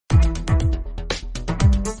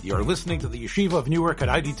You're listening to the Yeshiva of Newark at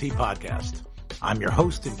IDT podcast. I'm your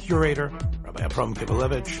host and curator, Rabbi Abram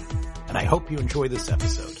Kibalevich, and I hope you enjoy this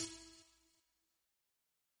episode.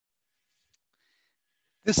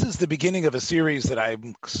 This is the beginning of a series that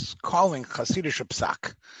I'm calling Chasidishe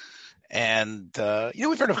Psak. And,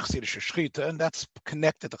 we've heard of Chasidishe Shchita, and that's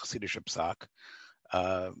connected to Chasidishe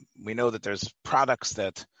Psak. We know that there's products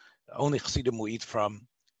that only Chassidim will eat from,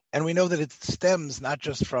 and we know that it stems not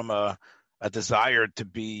just from a desire to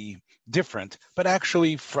be different, but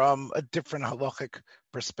actually from a different halachic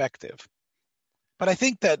perspective. But I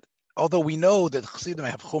think that although we know that Chassidim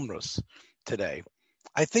have chumros today,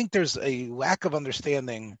 I think there's a lack of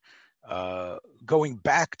understanding going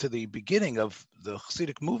back to the beginning of the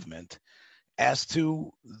Chassidic movement as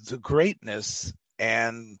to the greatness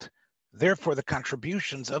and therefore the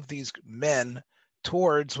contributions of these men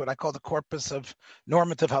towards what I call the corpus of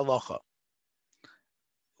normative halacha.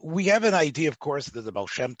 We have an idea, of course, that the Baal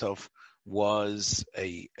Shem Tov was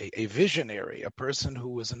a visionary, a person who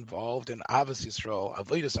was involved in Adas Yisroel,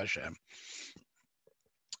 Avodas Hashem.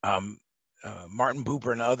 Martin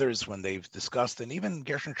Buber and others, when they've discussed, and even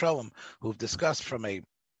Gershon Shalom, who've discussed from a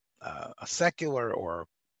secular or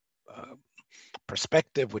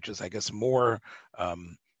perspective, which is, I guess, more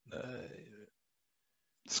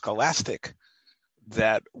scholastic,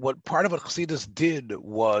 that what part of what Chassidus did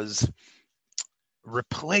was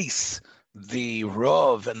replace the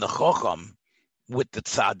Rav and the Chocham with the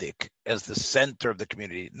Tzaddik as the center of the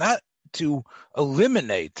community, not to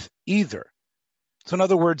eliminate either. So in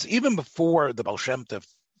other words, even before the Baal Shem Tov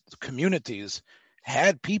communities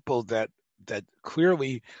had people that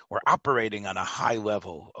clearly were operating on a high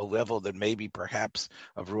level, a level that maybe perhaps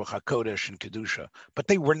of Ruach HaKodesh and Kedusha, but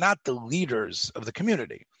they were not the leaders of the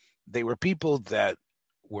community. They were people that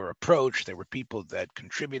were approached, they were people that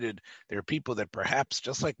contributed, they were people that perhaps,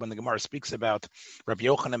 just like when the Gemara speaks about Rabbi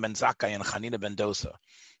Yochanan ben Zakkai and Hanina ben Dosa,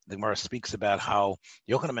 the Gemara speaks about how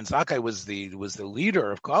Yochanan ben Zakkai was the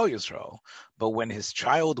leader of Klal Yisrael, but when his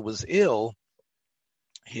child was ill,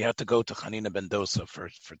 he had to go to Hanina ben Dosa for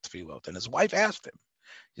tefillot, and his wife asked him,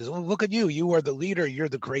 he says, well, look at you, you are the leader, you're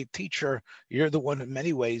the great teacher, you're the one in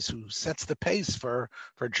many ways who sets the pace for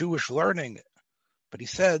Jewish learning. But he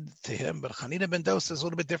said to him, but Hanina ben Dosa is a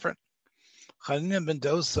little bit different. Hanina ben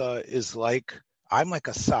Dosa is I'm like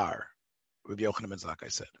a sar, Rabbi Yochanan ben Zakkai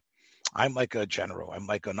said. I'm like a general, I'm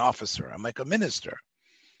like an officer, I'm like a minister.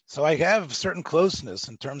 So I have certain closeness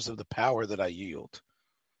in terms of the power that I yield.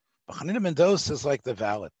 But Hanina ben Dosa is like the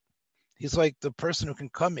valet. He's like the person who can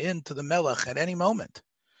come into the melech at any moment,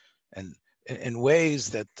 and in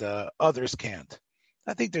ways that others can't.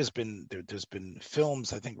 I think there's been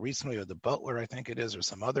films, I think recently, or The Butler, I think it is, or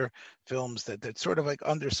some other films that sort of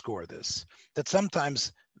underscore this, that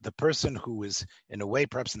sometimes the person who is in a way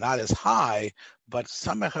perhaps not as high, but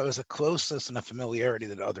somehow has a closeness and a familiarity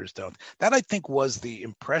that others don't. That I think was the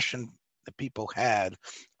impression that people had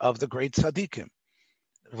of the great tzaddikim.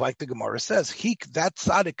 Like the Gemara says, that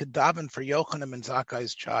tzaddik could daven for Yochanan ben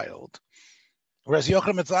Zakkai's child. Whereas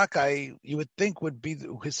Yochanan ben Zakkai, you would think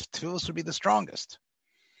his tefillos would be the strongest.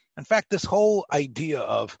 In fact, this whole idea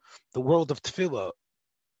of the world of tefillah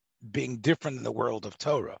being different than the world of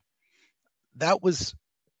Torah, that was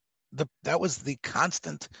the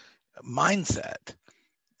constant mindset.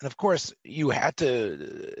 And of course, you had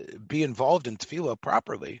to be involved in tefillah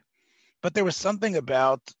properly, but there was something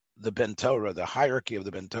about the Ben Torah, the hierarchy of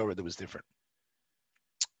the Ben Torah, that was different.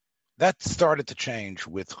 That started to change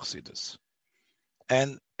with Chassidus.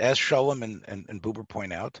 And as Shalom and Buber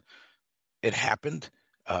point out, it happened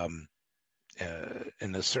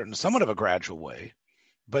in a somewhat of a gradual way,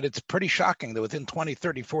 but it's pretty shocking that within 20,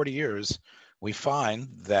 30, 40 years, we find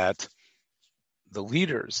that the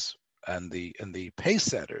leaders and the pace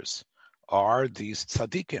setters are these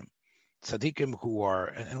tzaddikim who are,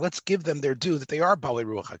 and let's give them their due, that they are Baalei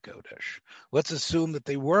Ruach HaKodesh. Let's assume that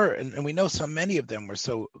they were, and we know so many of them were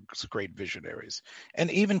so great visionaries, and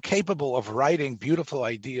even capable of writing beautiful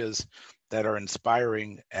ideas that are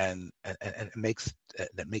inspiring and make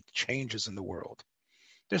changes in the world.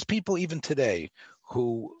 There's people even today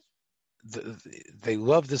who they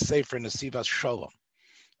love the Sefer Nesivas Shalom,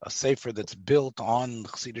 a Sefer that's built on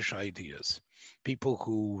Chassidish ideas. People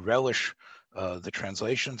who relish the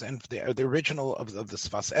translations and the original of the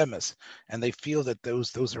Sfas Emes, and they feel that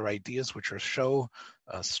those are ideas which are so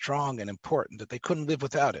strong and important that they couldn't live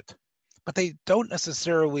without it. But they don't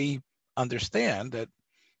necessarily understand that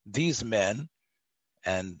these men,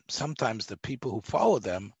 and sometimes the people who follow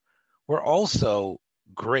them, were also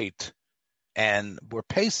great and were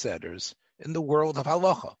pace setters in the world of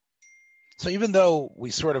halacha. So even though we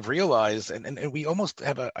sort of realize, and we almost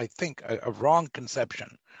have I think a wrong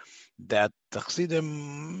conception that the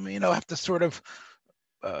Chassidim, have to sort of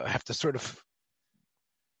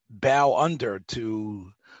bow under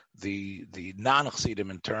to the non-Chassidim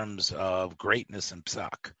in terms of greatness and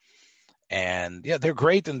psak. And they're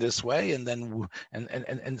great in this way, and then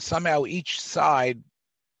and somehow each side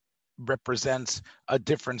represents a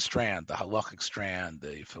different strand, the halachic strand,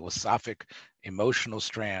 the philosophic, emotional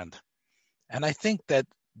strand. And I think that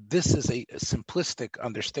this is a simplistic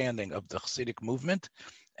understanding of the Chassidic movement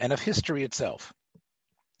and of history itself,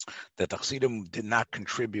 that the Chassidim did not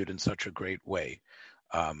contribute in such a great way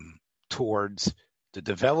towards the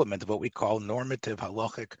development of what we call normative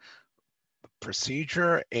halachic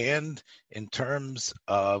procedure, and in terms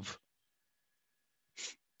of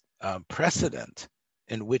precedent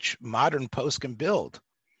in which modern poskim build.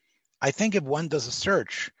 I think if one does a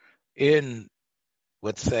search in,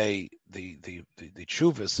 let's say, the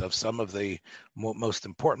Tshuvos of some of the most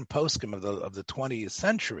important poskim of the 20th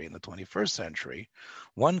century and the 21st century,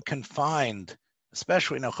 one can find,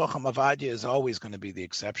 especially now, Chocham Avadia is always going to be the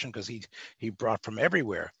exception because he brought from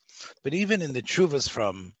everywhere. But even in the Tshuvos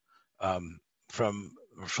from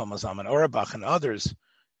Zalman Auerbach and others,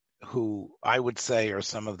 who I would say are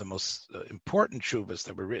some of the most important Tshuvos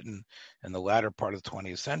that were written in the latter part of the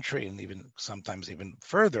 20th century, and even sometimes even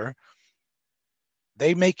further,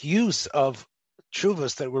 they make use of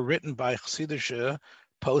Tshuvos that were written by Chasidishe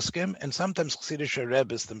Poskim and sometimes Chasidishe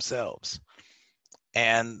Rebbes themselves.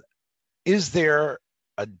 And is there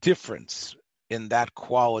a difference in that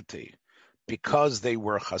quality because they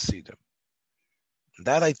were Hasidim?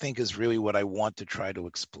 That, I think, is really what I want to try to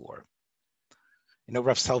explore.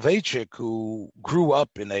 Rav Soloveitchik, who grew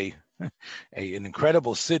up in an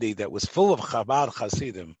incredible city that was full of Chabad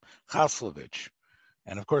Hasidim, Chaslovich,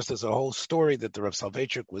 and of course there's a whole story that the Rav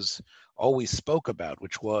Soloveitchik was always spoke about,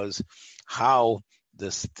 which was how the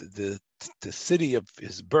city of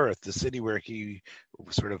his birth, the city where he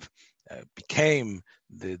sort of became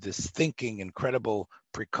this thinking, incredible,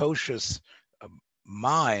 precocious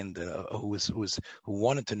mind who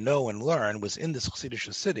wanted to know and learn, was in this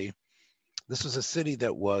Chasidische city. This was a city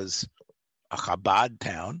that was a Chabad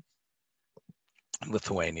town in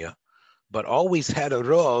Lithuania, but always had a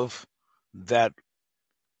Rov that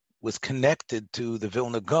was connected to the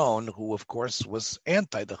Vilna Gaon, who of course was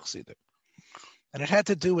anti the Chassidim. And it had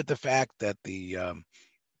to do with the fact that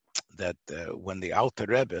when the Alter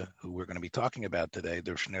Rebbe, who we're going to be talking about today,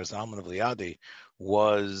 the Shner Zalman of Liadi,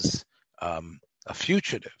 was a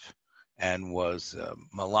fugitive and was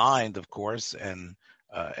maligned, of course, and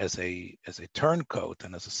as a turncoat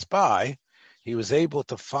and as a spy, he was able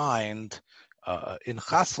to find in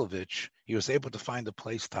Chaslovich, he was able to find a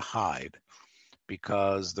place to hide,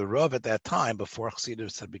 because the Rav at that time, before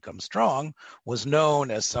Chassidus had become strong, was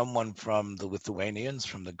known as someone from the Lithuanians,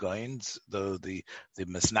 from the Goins, the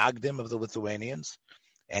Misnagdim of the Lithuanians,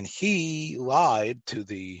 and he lied to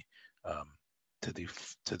the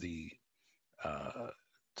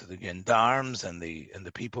gendarmes and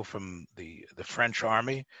the people from the French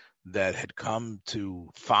army that had come to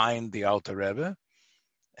find the Alter Rebbe,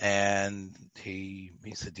 and he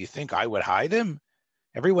said, "Do you think I would hide him?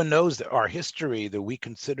 Everyone knows that our history, that we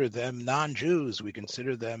consider them non-Jews, we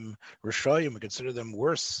consider them Rishoyim, we consider them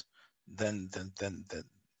worse than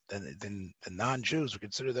non-Jews. We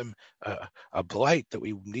consider them a blight that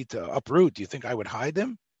we need to uproot. Do you think I would hide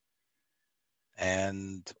them?"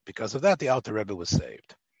 And because of that, the Alter Rebbe was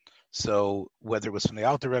saved. So whether it was from the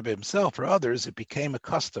Alter Rebbe himself or others, it became a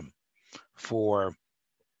custom for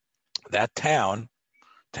that town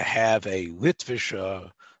to have a Litvish,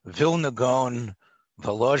 Vilna Gaon,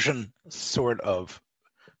 Volozhin sort of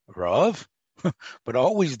Rav, but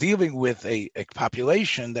always dealing with a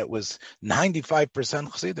population that was 95%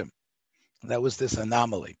 Chassidim. That was this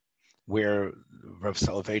anomaly where Rav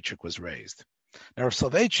Soloveitchik was raised. Now, Rav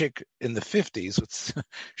Soloveitchik in the 50s, let's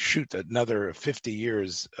shoot another 50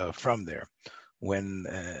 years from there, when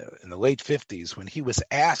in the late 50s, when he was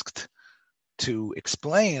asked to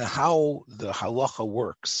explain how the halacha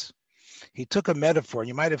works, he took a metaphor, and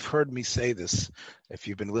you might have heard me say this if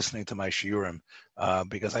you've been listening to my shiurim,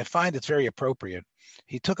 because I find it's very appropriate.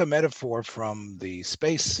 He took a metaphor from the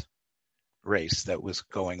space race that was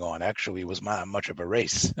going on. Actually, it was not much of a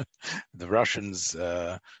race. The Russians,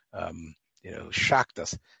 shocked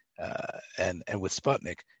us, and with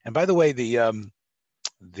Sputnik. And by the way,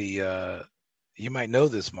 you might know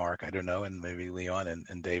this, Mark, I don't know, and maybe Leon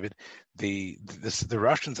and David. The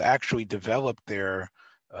Russians actually developed their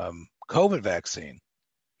COVID vaccine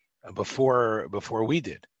before we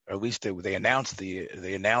did, or at least they announced the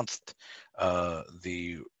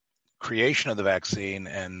creation of the vaccine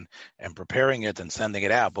and preparing it and sending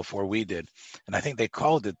it out before we did. And I think they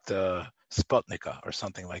called it Sputnika or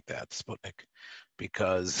something like that, Sputnik,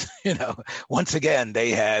 because, once again,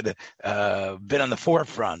 they had been on the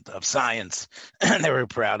forefront of science, and they were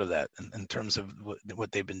proud of that in terms of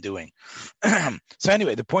what they've been doing. So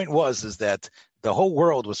anyway, the point is that the whole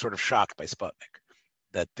world was sort of shocked by Sputnik,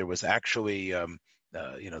 that there was actually,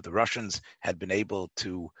 the Russians had been able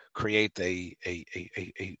to create a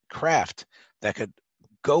craft that could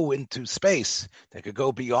go into space, that could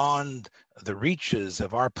go beyond the reaches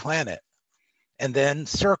of our planet, and then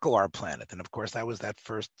circle our planet. And of course, that was the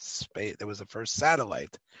first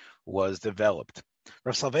satellite was developed.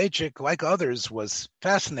 Rav Soloveitchik, like others, was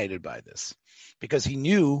fascinated by this because he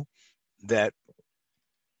knew that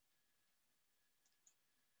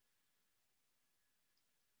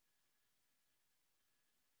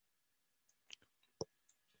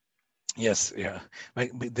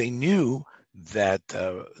they knew that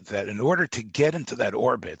in order to get into that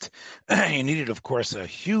orbit, you needed, of course, a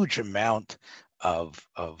huge amount of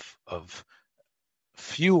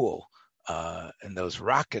fuel in those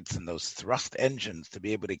rockets and those thrust engines to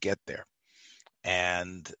be able to get there.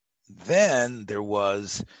 And then there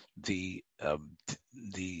was the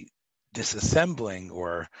disassembling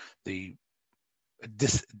or the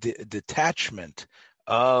detachment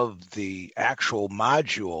of the actual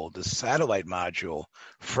module, the satellite module,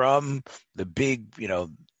 from the big,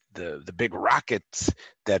 the big rockets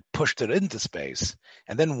that pushed it into space.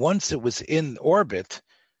 And then once it was in orbit,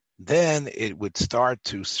 then it would start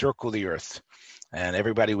to circle the Earth. And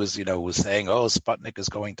everybody was saying, oh, Sputnik is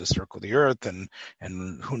going to circle the Earth, and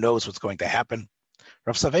who knows what's going to happen.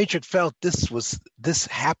 Rav Soloveitchik felt this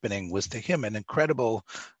happening was to him an incredible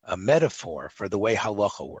metaphor for the way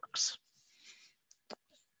halacha works.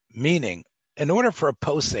 Meaning, in order for a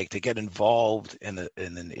posek to get involved in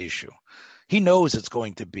an issue, he knows it's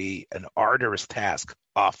going to be an arduous task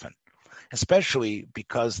often, especially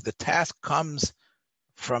because the task comes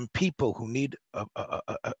from people who need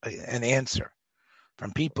an answer,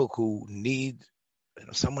 from people who need.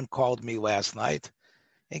 Someone called me last night.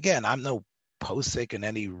 Again, I'm no posek in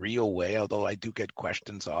any real way, although I do get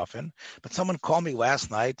questions often. But someone called me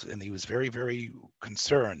last night, and he was very, very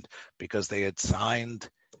concerned because they had signed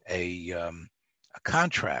a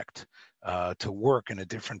contract to work in a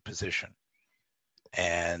different position.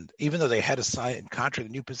 And even though they had a signed contract,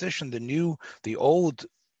 a new position, the old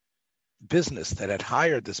business that had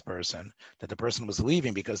hired this person, that the person was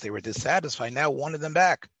leaving because they were dissatisfied, now wanted them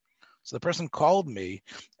back. So the person called me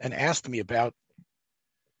and asked me about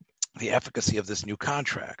the efficacy of this new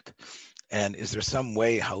contract. And is there some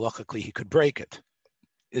way halachically he could break it?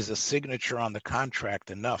 Is a signature on the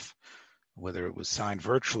contract enough, whether it was signed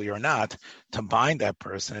virtually or not, to bind that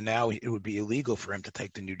person, and now it would be illegal for him to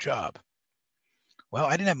take the new job? Well,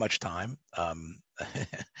 I didn't have much time,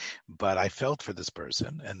 but I felt for this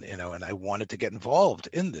person, and I wanted to get involved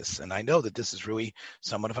in this, and I know that this is really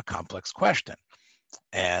somewhat of a complex question.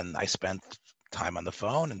 And I spent time on the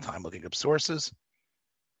phone and time looking up sources.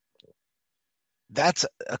 That's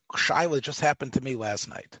a shailos that just happened to me last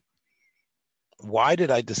night. Why did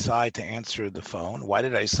I decide to answer the phone? Why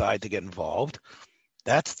did I decide to get involved?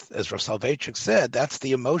 That's, as Rav Soloveitchik said, that's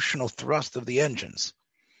the emotional thrust of the engines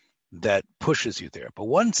that pushes you there. But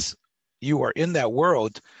once you are in that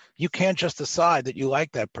world, you can't just decide that you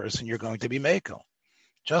like that person, you're going to be Mako.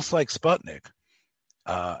 Just like Sputnik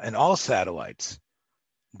and all satellites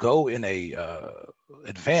go in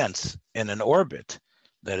advance in an orbit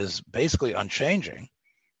that is basically unchanging.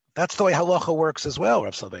 That's the way halacha works as well,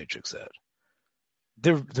 Rav Soloveitchik said.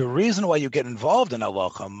 The reason why you get involved in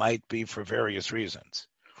halacha might be for various reasons.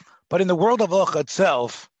 But in the world of halacha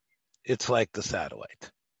itself, it's like the satellite.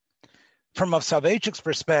 From Rav Soloveitchik's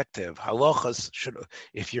perspective, halachas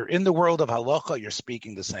if you're in the world of halacha, you're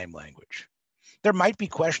speaking the same language. There might be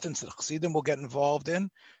questions that Chassidim will get involved in,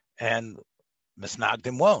 and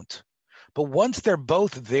Misnagdim won't. But once they're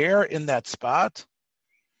both there in that spot,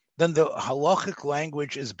 then the halachic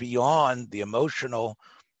language is beyond the emotional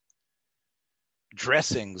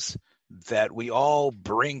dressings that we all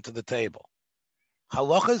bring to the table.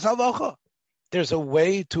 Halacha is halacha. There's a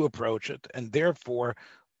way to approach it, and therefore,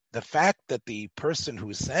 the fact that the person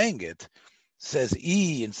who's saying it says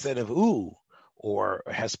 "e" instead of "u," or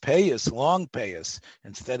has payas, long payas,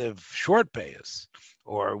 instead of short payas,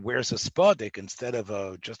 or wears a spodek instead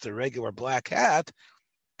of just a regular black hat,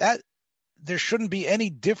 that there shouldn't be any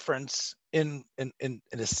difference in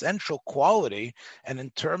essential quality and in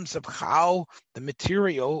terms of how the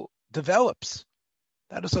material develops.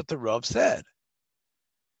 That is what the Rav said.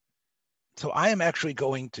 So I am actually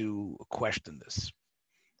going to question this.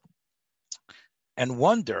 and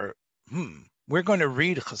wonder, we're going to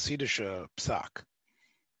read Chasidishe Psak.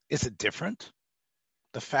 Is it different?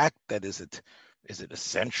 The fact that is it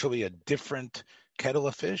essentially a different kettle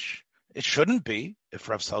of fish? It shouldn't be. If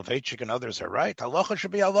Rav Soloveitchik and others are right, halacha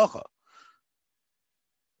should be halacha.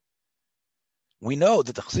 We know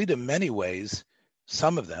that the Chassidim, in many ways,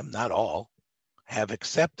 some of them, not all, have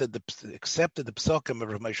accepted the Poskim of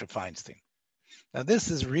Rav Moshe Feinstein. Now,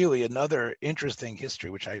 this is really another interesting history,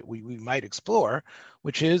 which we might explore,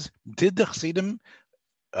 which is, did the Chassidim,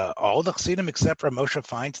 all the Chassidim except Rav Moshe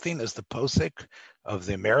Feinstein as the posek of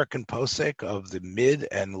the American posek of the mid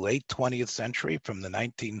and late 20th century, from the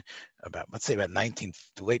late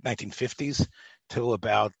 1950s till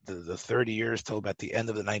about the 30 years till about the end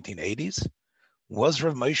of the 1980s? Was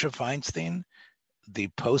Rav Moshe Feinstein the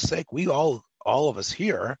posek? We all of us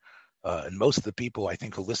here, and most of the people I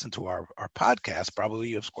think who listen to our podcast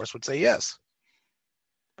probably, of course, would say yes.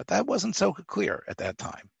 But that wasn't so clear at that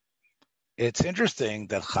time. It's interesting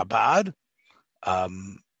that Chabad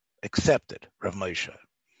accepted Rav Moshe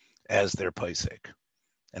as their posek.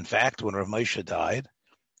 In fact, when Rav Moshe died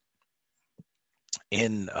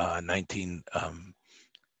in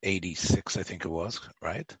 1986, I think it was,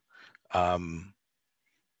 right? Right?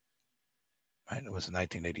 It was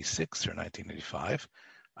 1986 or 1985.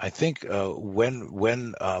 I think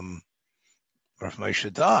when Rav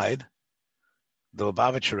Moshe died, the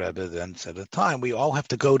Lubavitcher Rebbe then said at the time, we all have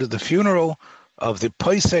to go to the funeral of the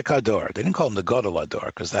Posek Hador. They didn't call him the Gadol Hador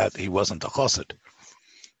because that he wasn't a Chassid,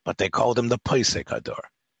 but they called him the Posek Hador.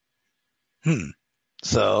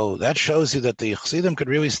 So that shows you that the Chassidim could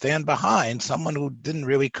really stand behind someone who didn't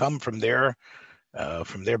really come from their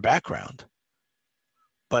background.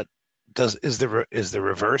 But is the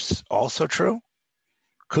reverse also true?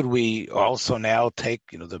 Could we also now take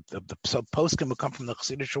the poskim who come from the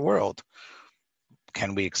Chassidish world?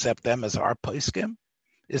 Can we accept them as our poskim?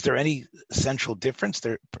 Is there any essential difference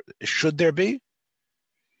there? Should there be?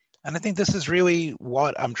 And I think this is really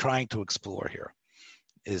what I'm trying to explore here,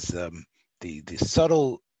 is the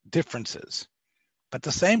subtle differences, but at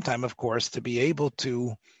the same time, of course, to be able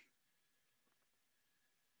to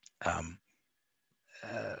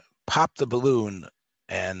pop the balloon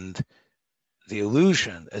and the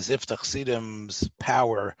illusion as if the Chassidim's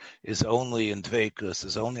power is only in Dveikus,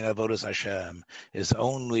 is only in Avodas Hashem, is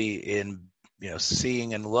only in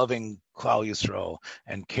seeing and loving Klal Yisroel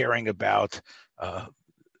and caring about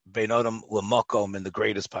Beinodam L'Makom in the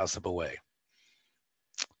greatest possible way.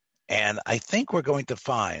 And I think we're going to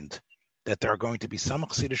find that there are going to be some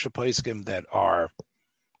Chasidishe Poskim that are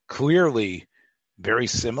clearly very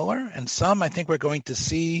similar, and some I think we're going to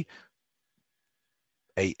see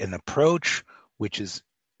an approach which is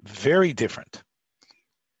very different.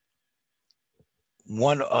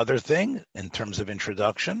 One other thing in terms of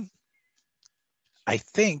introduction, I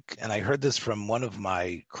think, and I heard this from one of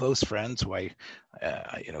my close friends who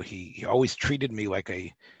he always treated me like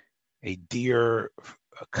a dear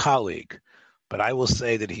colleague, but I will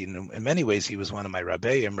say that in many ways he was one of my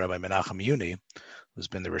Rabbeim, Rabbi Menachem Yuni, who's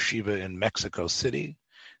been the Rosh Yeshiva in Mexico City,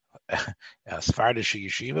 Sephardish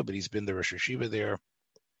Yeshiva, but he's been the Rosh Yeshiva there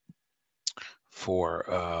for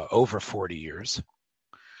over 40 years.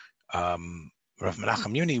 Rav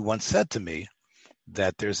Menachem Yuni once said to me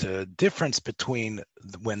that there's a difference between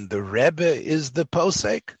when the Rebbe is the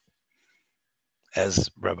posek, as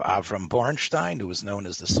Rav Avram Bornstein, who was known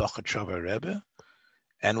as the Sochotchover Rebbe,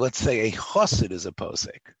 and let's say a Chassid is a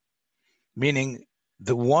posek, meaning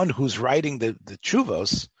the one who's writing the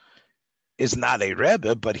Tshuvos is not a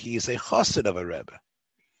Rebbe, but he is a Chassid of a Rebbe.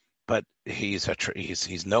 But he's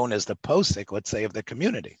known as the posek, let's say, of the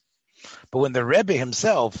community. But when the Rebbe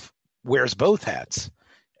himself wears both hats,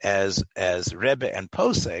 as Rebbe and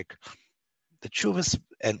posek, the Tshuvos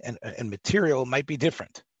and material might be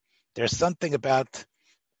different. There's something about,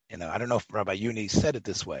 I don't know if Rabbi Yuni said it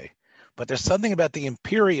this way, but there's something about the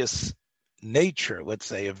imperious nature, let's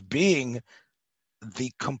say, of being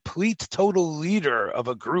the complete total leader of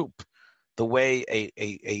a group, the way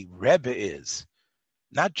a Rebbe is.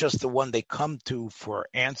 Not just the one they come to for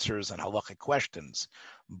answers and halachic questions,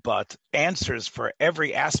 but answers for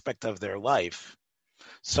every aspect of their life.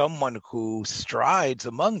 Someone who strides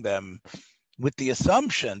among them with the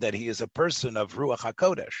assumption that he is a person of Ruach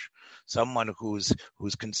HaKodesh, someone who's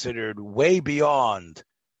considered way beyond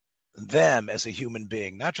them as a human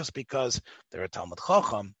being, not just because they're a Talmud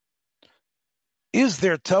Chacham. Is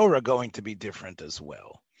their Torah going to be different as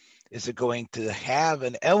well? Is it going to have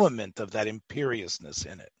an element of that imperiousness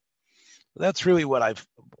in it? That's really what I've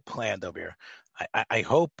planned over here. I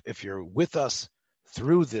hope if you're with us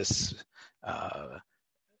through this,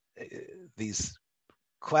 these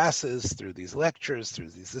classes, through these lectures,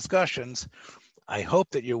 through these discussions, I hope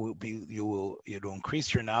that you will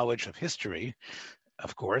increase your knowledge of history,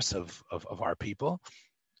 of course, of our people,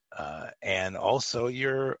 and also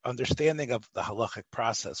your understanding of the halachic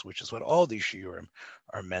process, which is what all these shiurim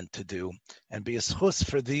are meant to do, and be a schus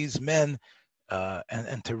for these men,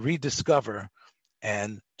 and to rediscover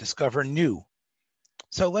and discover new.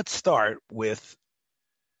 So let's start with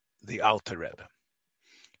the Alter Rebbe.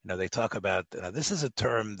 They talk about, this is a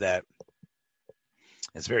term that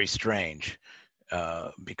is very strange,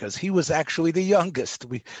 because he was actually the youngest.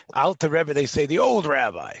 Alter Rebbe, they say the old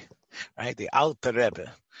rabbi, right? The Alter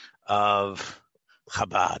Rebbe of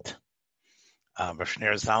Chabad, Rosh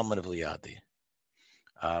Zalman of Liadi.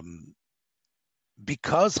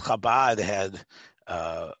 Because Chabad had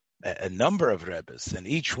a number of Rebbes, and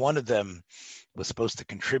each one of them was supposed to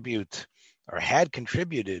contribute or had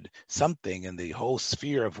contributed something in the whole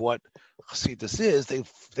sphere of what Chassidus is,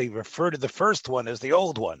 they refer to the first one as the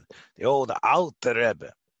old one, the old Alter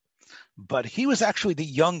Rebbe. But he was actually the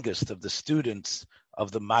youngest of the students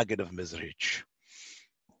of the Maggid of Mezrich.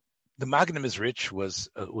 The Maggid of Mezrich was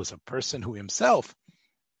a person who himself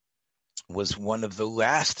was one of the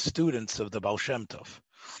last students of the Baal Shem Tov.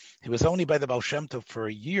 He was only by the Baal Shem Tov for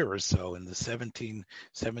a year or so in the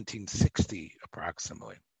 1760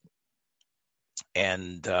 approximately.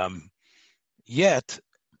 And yet,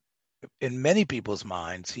 in many people's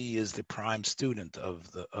minds, he is the prime student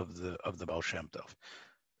of the Baal Shem Tov.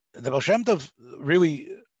 The Baal Shem Tov really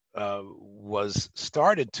was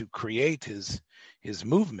started to create his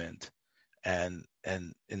movement, and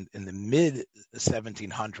in the mid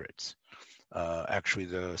 1700s. Actually,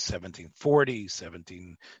 the 1740s,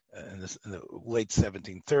 in the late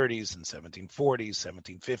 1730s and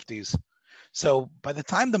 1740s, 1750s. So by the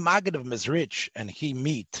time the Maggid of Mezrich and he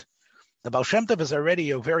meet, the Baal Shem Tov is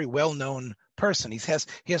already a very well-known person. He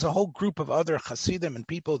has a whole group of other Hasidim and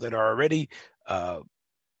people that are already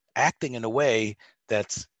acting in a way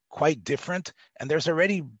that's quite different, and there's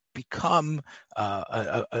already become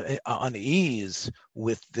unease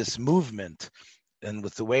with this movement. And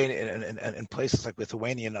with the way in places like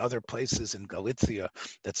Lithuania and other places in Galicia,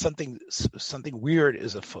 that something weird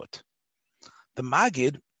is afoot. The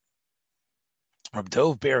Maggid, Reb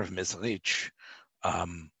Dov Ber of Mezrich,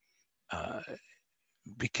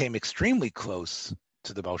 became extremely close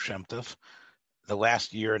to the Baal Shem Tov the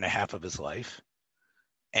last year and a half of his life.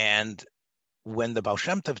 And when the Baal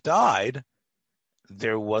Shem Tov died,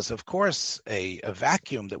 there was, of course, a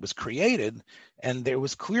vacuum that was created, and there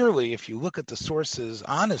was clearly, if you look at the sources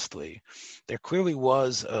honestly, there clearly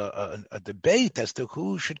was a debate as to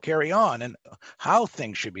who should carry on and how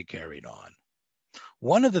things should be carried on.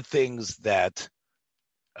 One of the things that,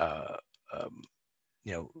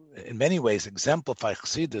 in many ways exemplify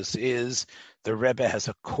Chassidus is the Rebbe has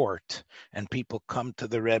a court, and people come to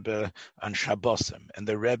the Rebbe on Shabbosim, and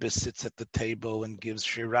the Rebbe sits at the table and gives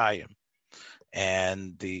shirayim.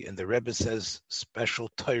 And the Rebbe says special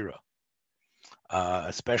Torah,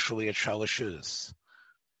 especially at Shalashudis.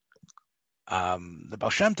 The Baal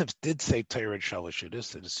Shem Tov did say Torah at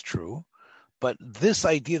Shalashudis, it is true, but this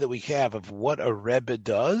idea that we have of what a Rebbe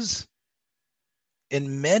does,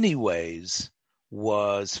 in many ways,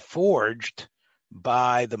 was forged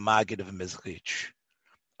by the Maggid of Mezrich.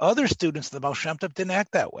 Other students of the Baal Shem Tov didn't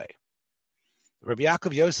act that way. Rabbi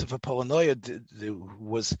Yaakov Yosef of Polonoia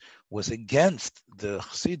was against the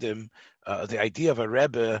Chassidim, the idea of a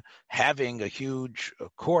Rebbe having a huge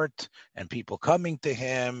court and people coming to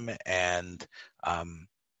him, and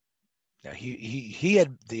he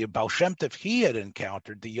had the Baal Shem Tov he had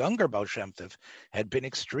encountered. The younger Baal Shem Tov had been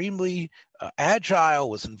extremely agile,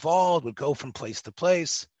 was involved, would go from place to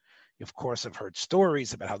place. You, of course, have heard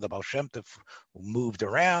stories about how the Baal Shem Tov moved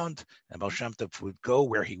around, and Baal Shem Tov would go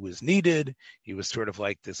where he was needed. He was sort of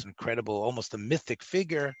like this incredible, almost a mythic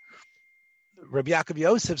figure. Rabbi Yaakov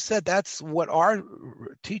Yosef said that's what our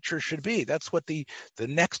teacher should be. That's what the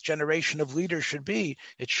next generation of leaders should be.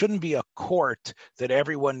 It shouldn't be a court that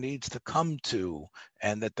everyone needs to come to,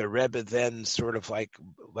 and that the Rebbe then sort of like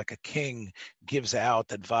a king gives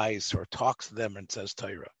out advice or talks to them and says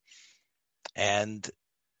Torah. And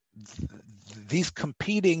these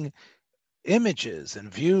competing images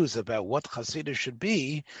and views about what Hasidus should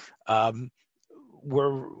be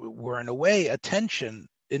were in a way a tension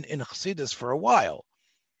in Hasidus for a while.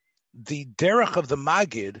 The derech of the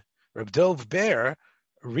Maggid, Reb Dov Ber,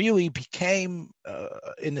 really became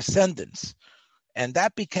in ascendance, and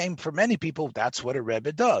that became for many people that's what a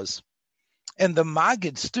Rebbe does. And the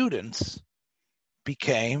Maggid students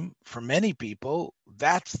became, for many people,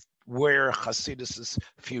 that's where Hasidus'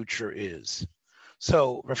 future is.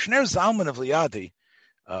 So Rav Shner Zalman of Liadi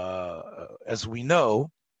as we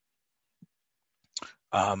know,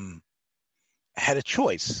 had a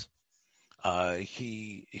choice.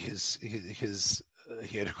 He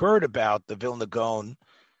had heard about the Vilna Gaon,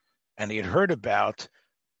 and he had heard about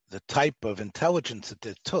the type of intelligence that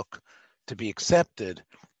it took to be accepted,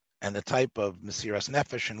 and the type of Mesiras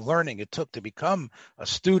Nefesh and learning it took to become a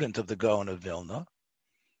student of the Gaon of Vilna.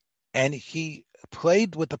 And he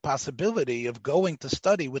played with the possibility of going to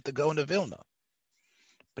study with the Gaon of Vilna.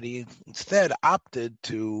 But he instead opted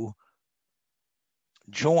to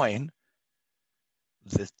join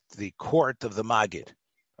the court of the Maggid,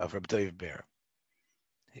 of Reb Doiv Ber.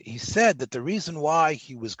 He said that the reason why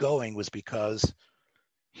he was going was because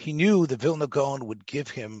he knew the Vilna Gaon would give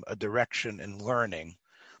him a direction in learning,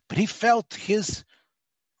 but he felt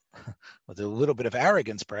with a little bit of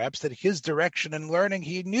arrogance perhaps, that his direction in learning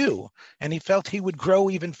he knew, and he felt he would grow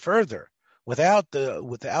even further without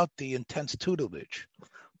the intense tutelage.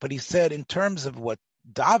 But he said in terms of what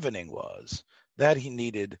davening was, that he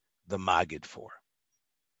needed the Maggid for.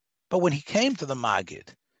 But when he came to the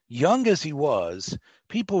Maggid, young as he was,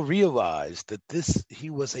 people realized that he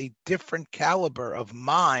was a different caliber of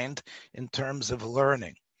mind in terms of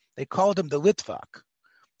learning. They called him the Litvak.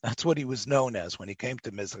 That's what he was known as when he came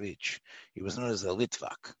to Mezrich. He was known as the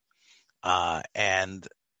Litvak. And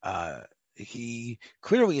he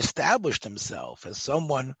clearly established himself as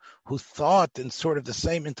someone who thought in sort of the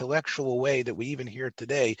same intellectual way that we even hear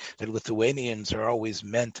today, that Lithuanians are always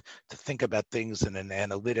meant to think about things in an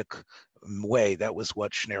analytic way. That was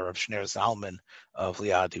what Shner Zalman of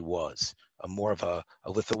Liadi was, more of a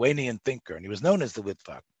Lithuanian thinker, and he was known as the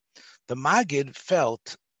Litvak. The Maggid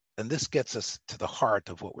felt, and this gets us to the heart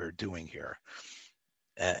of what we're doing here,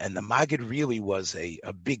 and the Maggid really was a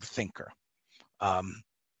big thinker.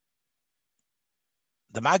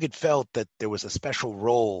 The Maggid felt that there was a special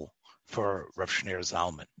role for Rav Shner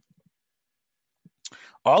Zalman.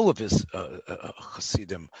 All of his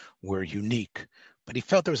Chassidim were unique, but he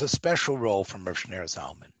felt there was a special role from Rav Shner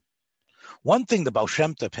Zalman. One thing the Baal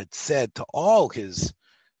Shem Tov had said to all his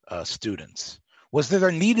students was that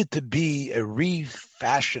there needed to be a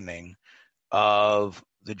refashioning of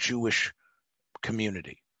the Jewish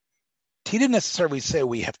community. He didn't necessarily say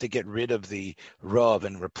we have to get rid of the Rav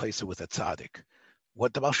and replace it with a tzaddik.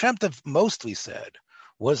 What the Baal Shem Tov mostly said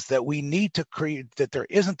was that we need to create, that there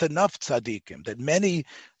isn't enough tzaddikim, that many,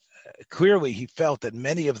 clearly he felt that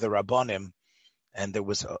many of the Rabbanim, and there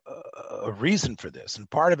was a reason for this, and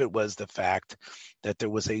part of it was the fact that there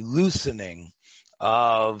was a loosening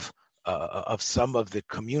of some of the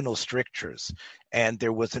communal strictures, and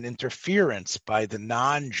there was an interference by the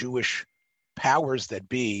non-Jewish powers that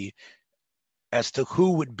be as to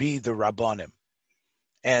who would be the Rabbanim.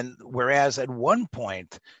 And whereas at one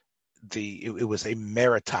point it was a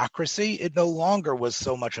meritocracy, it no longer was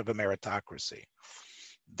so much of a meritocracy.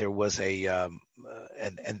 There was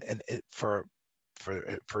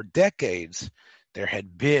for decades there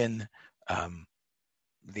had been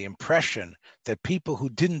the impression that people who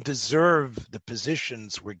didn't deserve the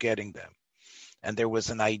positions were getting them. And there was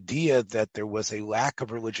an idea that there was a lack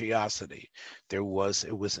of religiosity. It was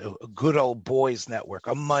a good old boys network,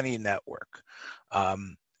 a money network.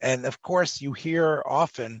 And of course, you hear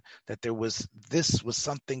often that this was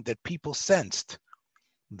something that people sensed.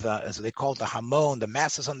 As they called the Hamon, the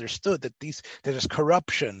masses understood that there's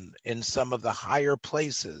corruption in some of the higher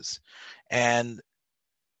places. And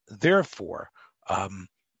therefore,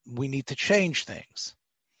 we need to change things.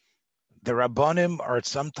 The Rabbanim are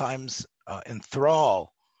sometimes in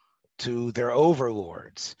thrall to their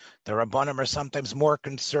overlords. The Rabbanim are sometimes more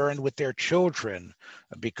concerned with their children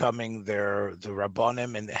becoming the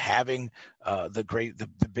Rabbanim and having the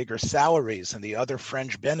bigger salaries and the other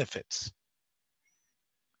fringe benefits.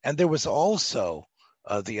 And there was also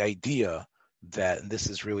the idea that, and this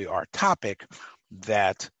is really our topic,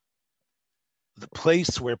 that the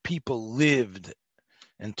place where people lived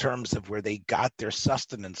in terms of where they got their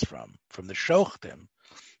sustenance from the Shochtim,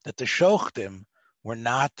 that the Shochtim were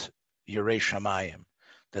not Yirei Shamayim,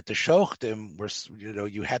 that the Shochtim were,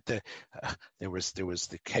 you had to, there was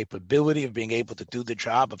the capability of being able to do the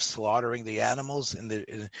job of slaughtering the animals in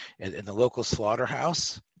the local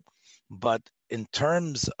slaughterhouse, but in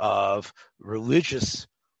terms of religious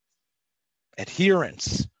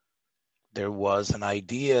adherence, there was an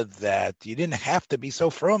idea that you didn't have to be so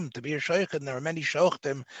frum to be a sheikh, and there were many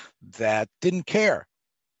shochtim that didn't care.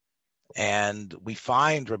 And we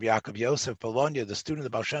find Rabbi Yaakov Yosef Bologna, the student of the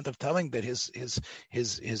Baal Shem Tov, telling that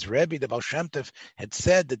his Rebbe, the Baal Shem Tov, had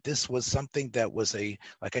said that this was something that was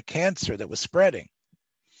like a cancer that was spreading.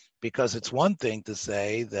 Because it's one thing to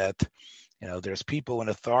say that There's people in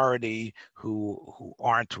authority who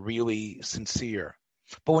aren't really sincere.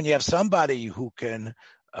 But when you have somebody who can,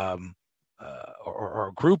 or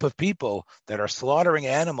a group of people that are slaughtering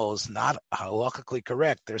animals not halachically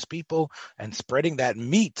correct, there's people and spreading that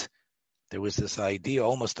meat. There was this idea,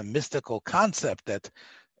 almost a mystical concept, that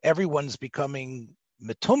everyone's becoming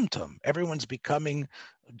metumtum, everyone's becoming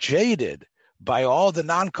jaded by all the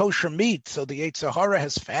non-kosher meat. So the Yetzer Hara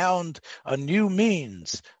has found a new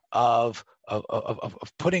means of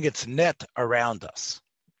putting its net around us.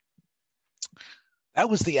 That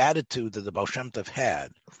was the attitude that the Baal Shem Tov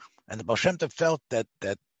had, and the Baal Shem Tov felt that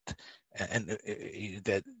the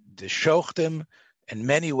shochtim, in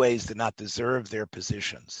many ways, did not deserve their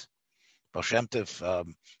positions. Baal Shem Tov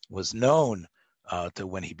was known to,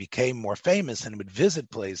 when he became more famous and would visit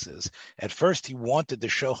places, at first he wanted the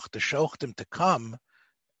shochtim to come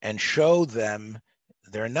and show them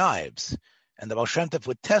their knives. And the Baal Shem Tov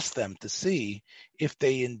would test them to see if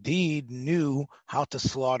they indeed knew how to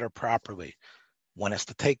slaughter properly. One has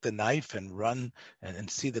to take the knife and run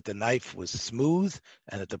and see that the knife was smooth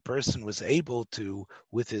and that the person was able to,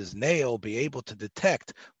 with his nail, be able to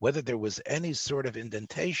detect whether there was any sort of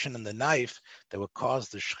indentation in the knife that would cause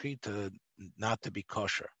the shechita not to be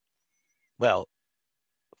kosher. Well,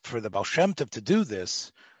 for the Baal Shem Tov to do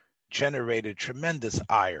this generated tremendous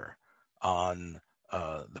ire on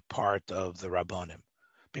the part of the Rabbanim,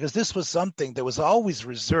 because this was something that was always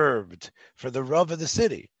reserved for the Rav of the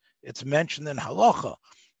city. It's mentioned in Halacha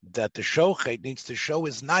that the shochet needs to show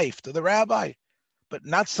his knife to the rabbi, but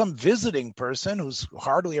not some visiting person who's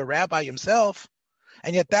hardly a rabbi himself.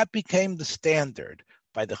 And yet that became the standard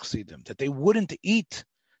by the Chassidim, that they wouldn't eat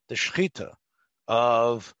the shechita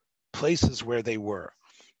of places where they were.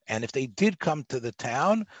 And if they did come to the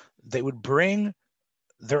town, they would bring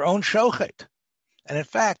their own shochet. And in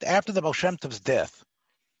fact, after the Baal Shem Tov's death,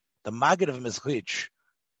 the Maggid of Mezrich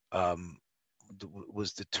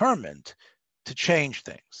was determined to change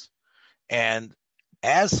things. And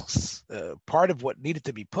as part of what needed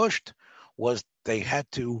to be pushed was they had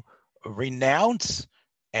to renounce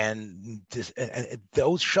and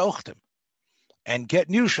those shochtim and get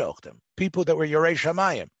new shochtim, people that were Yorei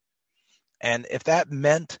Shamayim. And if that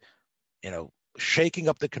meant, shaking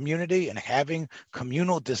up the community and having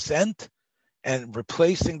communal dissent and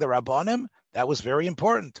replacing the Rabbanim, that was very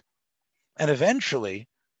important. And eventually,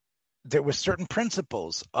 there were certain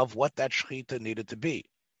principles of what that shechita needed to be.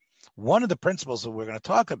 One of the principles that we're going to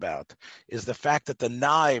talk about is the fact that the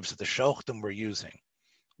knives that the shochtim were using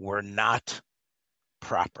were not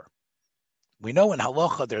proper. We know in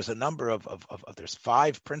halacha there's a number of there's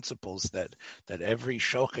 5 principles that every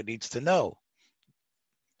shochet needs to know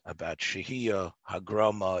about shehiyah,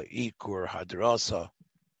 hagrama, ikur, hadrasa,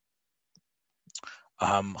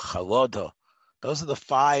 chaloda. Those are the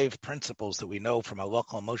 5 principles that we know from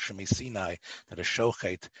Halacha Moshe Sinai, that a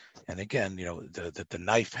shochet, and again, that the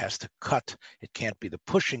knife has to cut. It can't be the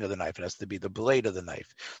pushing of the knife. It has to be the blade of the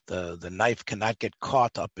knife. The knife cannot get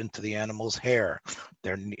caught up into the animal's hair.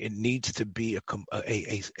 It needs to be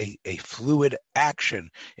a fluid action.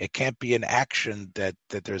 It can't be an action that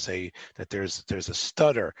there's a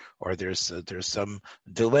stutter or there's some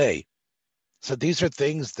delay. So these are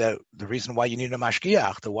things that the reason why you need a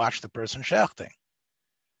mashgiach to watch the person shechting.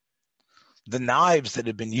 The knives that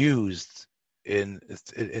had been used in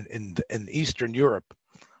Eastern Europe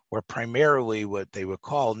were primarily what they would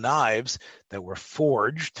call knives that were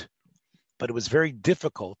forged, but it was very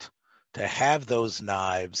difficult to have those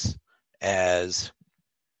knives to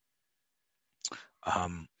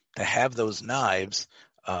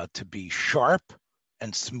be sharp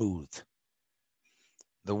and smooth.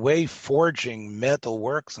 The way forging metal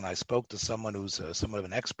works, and I spoke to someone who's somewhat of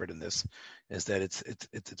an expert in this, is that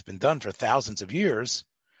it's been done for thousands of years,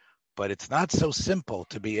 but it's not so simple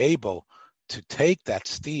to be able to take that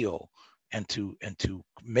steel and to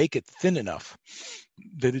make it thin enough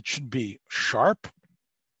that it should be sharp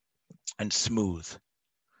and smooth.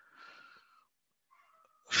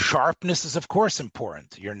 Sharpness is, of course,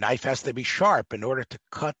 important. Your knife has to be sharp in order to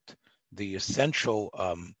cut the essential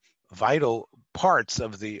vital parts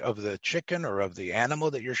of the chicken or of the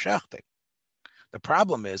animal that you're shechting. The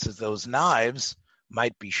problem is those knives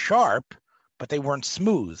might be sharp, but they weren't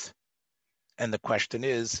smooth. And the question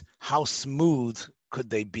is, how smooth could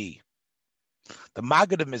they be? The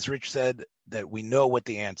Maggid of Mezrich said that we know what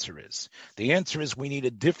the answer is. The answer is we need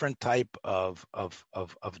a different type of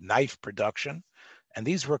knife production, and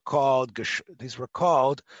these were called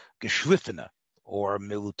geschliffene or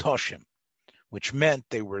milutoshim, which meant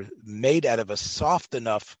they were made out of a soft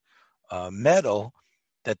enough metal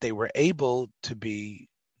that they were able to be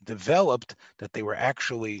developed that they were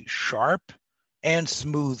actually sharp and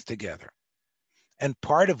smooth together. And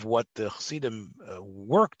part of what the Chassidim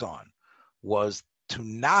worked on was to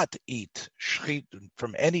not eat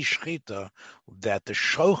from any shchita, that the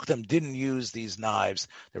shochtim didn't use these knives.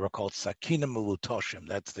 They were called sakinim melutoshim.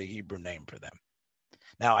 That's the Hebrew name for them.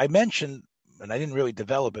 Now, I mentioned, and I didn't really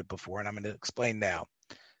develop it before, and I'm going to explain now.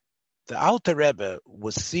 The Alter Rebbe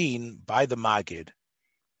was seen by the Maggid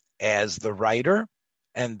as the writer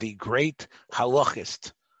and the great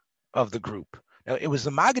halachist of the group. Now, it was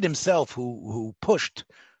the Maggid himself who pushed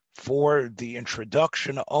for the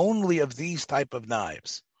introduction only of these type of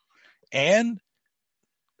knives, and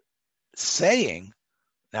saying,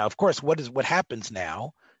 now, of course, what happens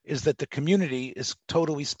now is that the community is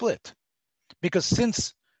totally split, because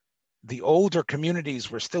since the older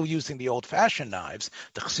communities were still using the old-fashioned knives,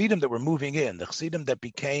 the Chassidim that were moving in, the Chassidim that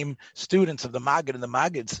became students of the Maggid and the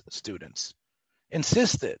Maggid's students,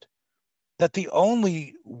 insisted that the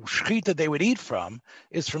only shchita they would eat from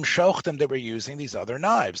is from shochtim that were using these other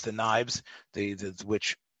knives, the knives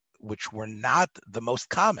which were not the most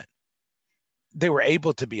common. They were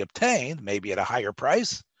able to be obtained, maybe at a higher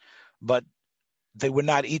price, but they would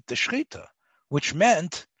not eat the shchita, which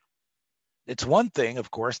meant, it's one thing, of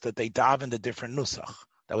course, that they davened a different nusach.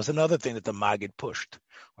 That was another thing that the Maggid pushed.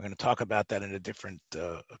 We're going to talk about that in a different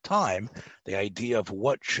time, the idea of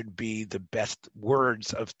what should be the best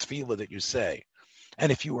words of tefillah that you say. And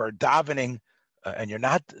if you are davening and you're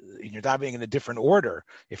davening in a different order,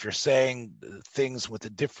 if you're saying things with a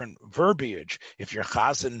different verbiage, if your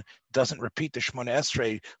chazan doesn't repeat the Shemona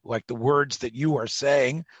Esrei like the words that you are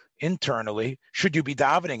saying internally, should you be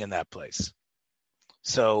davening in that place?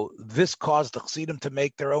 So this caused the Chassidim to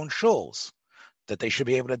make their own shuls, that they should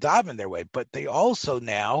be able to daven their way. But they also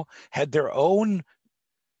now had their own,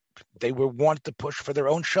 they were wanted to push for their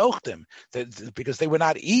own shochtim, because they would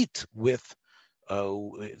not eat with,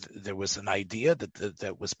 there was an idea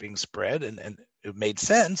that was being spread, and it made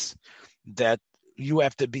sense that you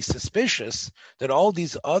have to be suspicious that all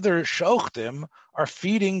these other shochtim are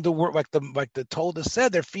feeding the word, like the Tolda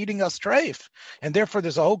said, they're feeding us treif, and therefore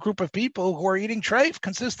there's a whole group of people who are eating treif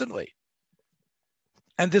consistently,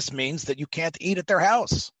 and this means that you can't eat at their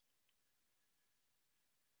house.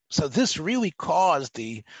 So this really caused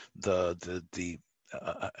a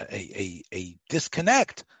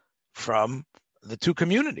disconnect from the two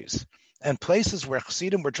communities, and places where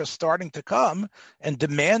Chassidim were just starting to come and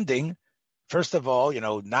demanding, first of all,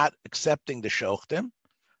 not accepting the shochtim,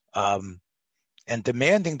 and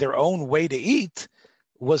demanding their own way to eat,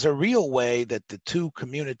 was a real way that the two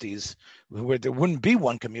communities, where there wouldn't be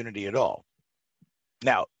one community at all.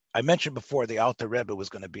 Now, I mentioned before the Alter Rebbe was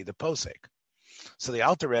going to be the posek. So the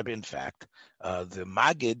Alter Rebbe, in fact, the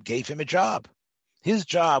Maggid gave him a job. His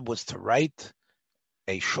job was to write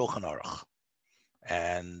a Shulchan Aruch,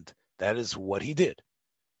 and that is what he did.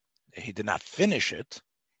 He did not finish it,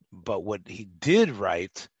 but what he did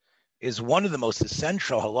write is one of the most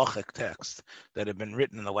essential halachic texts that have been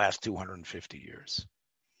written in the last 250 years.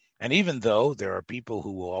 And even though there are people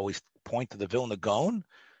who will always point to the Vilna Gaon,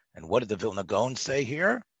 and what did the Vilna Gaon say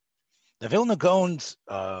here? The Vilna Gaon's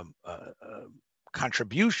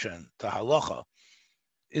contribution to halacha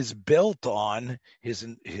is built on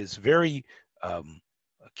his very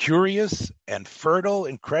curious and fertile,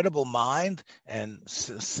 incredible mind and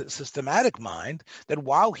systematic mind, that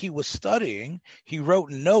while he was studying, he wrote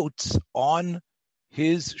notes on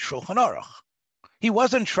his Shulchan Aruch. He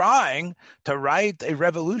wasn't trying to write a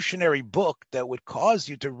revolutionary book that would cause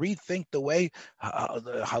you to rethink the way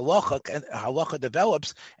the halacha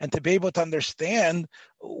develops, and to be able to understand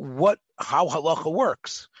how halacha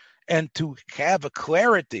works, and to have a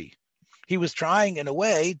clarity. He was trying, in a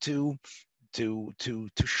way, to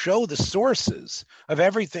show the sources of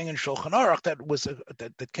everything in Shulchan Aruch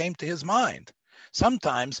that came to his mind.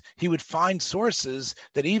 Sometimes he would find sources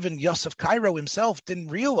that even Yosef Cairo himself didn't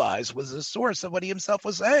realize was the source of what he himself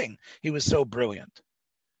was saying. He was so brilliant.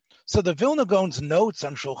 So the Vilna Gaon's notes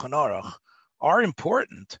on Shulchan Aruch are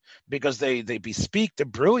important because they bespeak the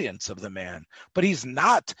brilliance of the man, but he's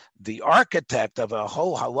not the architect of a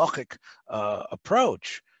whole halachic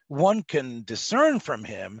approach. One can discern from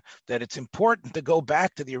him that it's important to go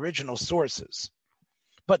back to the original sources.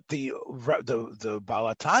 But the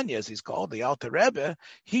Baal HaTanya, as he's called, the Alter Rebbe,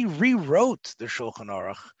 he rewrote the Shulchan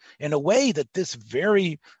Aruch in a way that this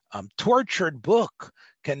very tortured book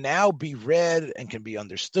can now be read and can be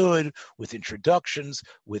understood with introductions.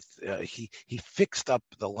 He fixed up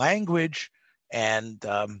the language, and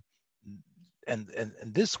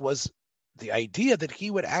this was the idea that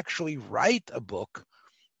he would actually write a book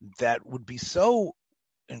that would be so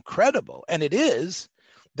incredible, and it is,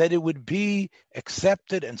 that it would be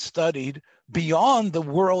accepted and studied beyond the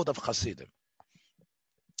world of Hasidim.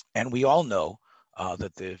 And we all know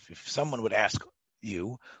that if someone would ask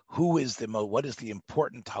you, what is the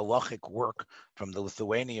important halachic work from the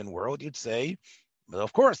Lithuanian world, you'd say, well,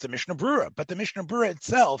 of course, the Mishnah Brura. But the Mishnah Brura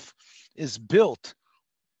itself is built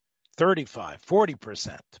 35,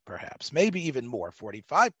 40%, perhaps, maybe even more,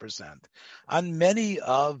 45%, on many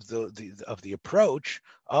of the approach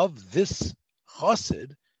of this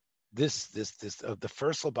Chassid, this of the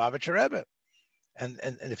first Lubavitcher Rebbe. And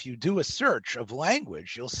if you do a search of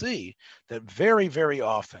language, you'll see that very, very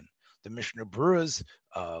often the Mishnah Brura's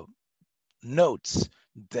notes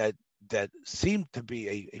that seem to be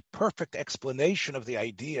a perfect explanation of the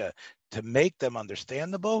idea to make them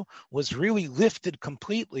understandable was really lifted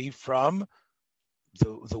completely from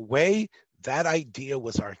the way that idea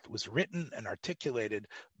was written and articulated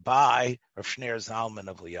by Rav Shneir Zalman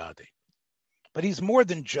of Liadi. But he's more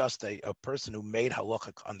than just a person who made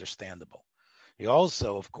halachic understandable. He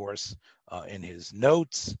also, of course, in his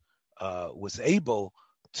notes, was able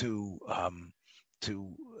to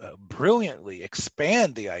brilliantly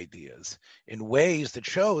expand the ideas in ways that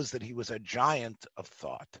shows that he was a giant of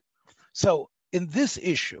thought. So, in this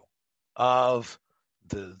issue of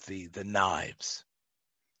the knives,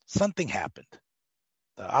 something happened.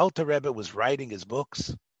 The Alter Rebbe was writing his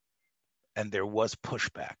books, and there was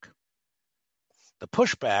pushback. The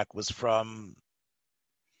pushback was from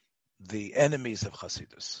the enemies of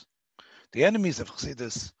Hasidus. The enemies of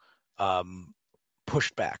Hasidus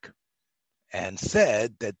pushed back and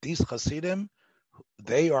said that these Hasidim,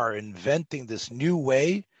 they are inventing this new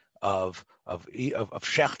way of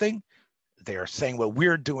shechting. They are saying what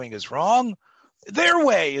we're doing is wrong. Their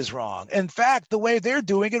way is wrong. In fact, the way they're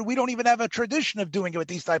doing it, we don't even have a tradition of doing it with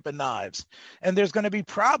these type of knives. And there's going to be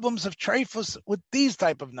problems of treifus with these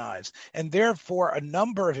type of knives. And therefore, a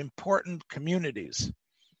number of important communities,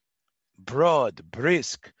 Brod,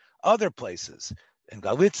 Brisk, other places, in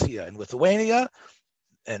Galicia, in Lithuania,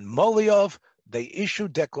 and Moliov, they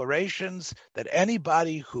issued declarations that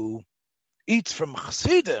anybody who eats from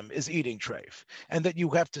Chassidim is eating treif, and that you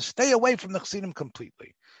have to stay away from the Chassidim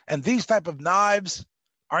completely. And these type of knives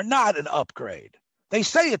are not an upgrade. They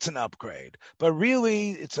say it's an upgrade, but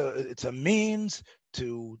really it's a means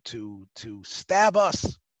to stab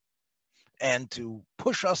us and to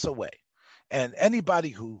push us away. And anybody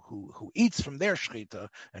who eats from their shechita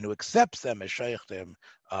and who accepts them as sheichtim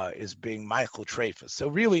is being Michael Treifus. So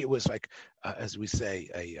really, it was like, as we say,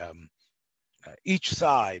 each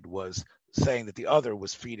side was saying that the other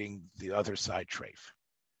was feeding the other side treif.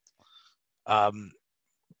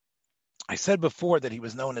 I said before that he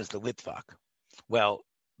was known as the Litvak. Well,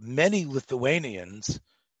 many Lithuanians,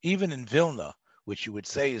 even in Vilna, which you would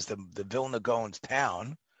say is the Vilna Gaon's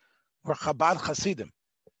town, were Chabad Hasidim.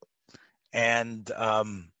 And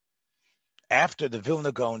after the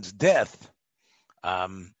Vilna Gaon's death,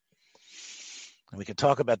 and we can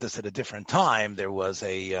talk about this at a different time, there was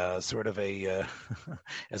a sort of a,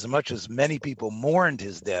 as much as many people mourned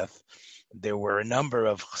his death, there were a number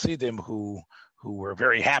of Chassidim who were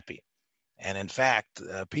very happy. And in fact,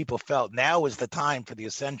 people felt now is the time for the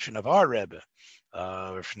ascension of our Rebbe,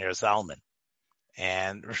 Rav Shneir Zalman.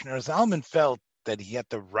 And Rav Shneir Zalman felt that he had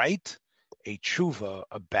to write a tshuva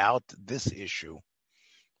about this issue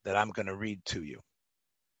that I'm going to read to you.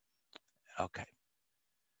 Okay.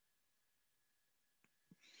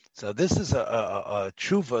 So this is a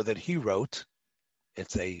tshuva that he wrote.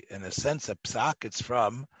 It's in a sense, a psak. It's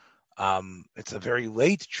from, it's a very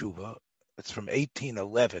late tshuva. It's from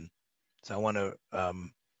 1811. So I want to,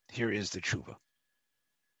 here is the tshuva.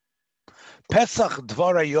 Pesach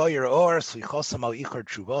dvara yoyer or slichosam al ichar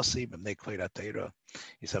tshuvosi b'mnei klei atera.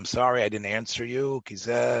 He said, I'm sorry I didn't answer you.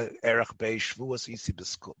 Kizeh erech bei shvuos isi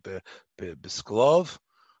b'sklov.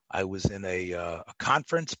 I was in a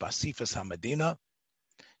conference, Basifas HaMedina.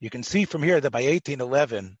 You can see from here that by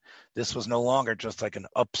 1811, this was no longer just like an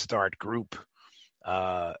upstart group.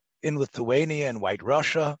 In Lithuania and White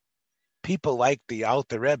Russia, people like the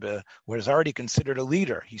Alter Rebbe was already considered a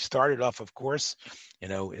leader. He started off, of course,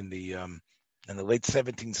 in the late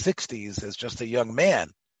 1760s as just a young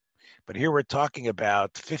man. But here we're talking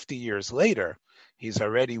about 50 years later, he's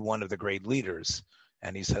already one of the great leaders.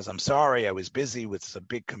 And he says, I'm sorry, I was busy with some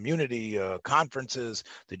big community conferences,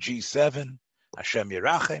 the G7, Hashem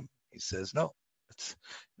Yerachem. He says, no,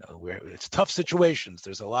 it's tough situations.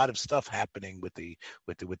 There's a lot of stuff happening with the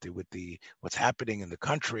what's happening in the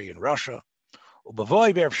country in Russia.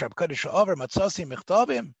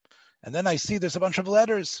 And then I see there's a bunch of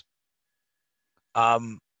letters.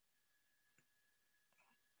 And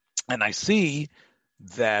I see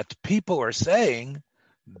that people are saying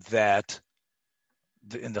that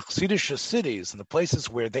in the Chasidishe cities and the places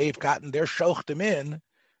where they've gotten their shochtim in,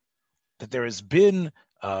 that there's been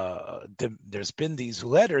these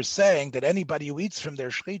letters saying that anybody who eats from their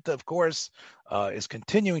shechita, of course, is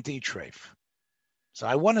continuing to eat treif. So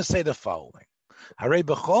I want to say the following. Hare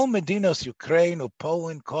b'chol medinos Ukraine,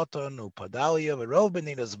 Poland, Cotton, Podalia, v'rov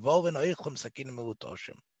medinos Volven, Oichlem, Sakinim,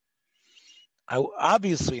 Melutoshim.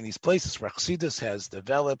 Obviously, in these places where Chassidus has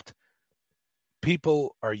developed,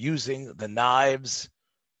 people are using the knives,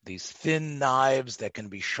 these thin knives that can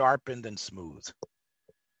be sharpened and smooth.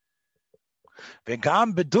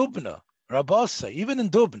 Vegam bedubna, Rabosa, even in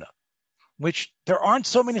Dubna, which there aren't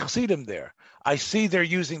so many Chassidim there, I see they're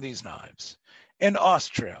using these knives. In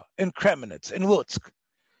Austria, in Kremenetz, in Lutsk,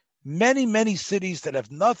 many, many cities that have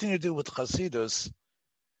nothing to do with Chassidus,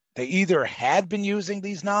 they either had been using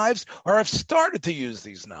these knives or have started to use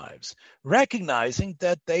these knives, recognizing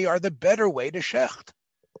that they are the better way to shecht.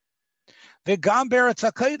 V'gam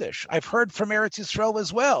be'eretz HaKodesh, I've heard from Eretz Yisroel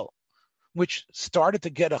as well, which started to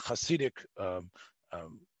get a Hasidic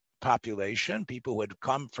population, people who had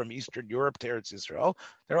come from Eastern Europe to Eretz Yisroel.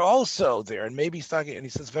 They're also there, and maybe talking. And he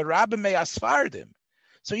says, "V'rabim me'asfardim."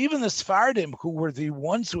 So even the Sfardim, who were the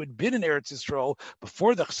ones who had been in Eretz Yisroel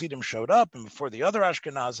before the Chassidim showed up and before the other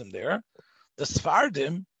Ashkenazim there, the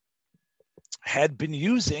Sfardim had been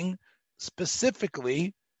using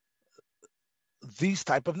specifically these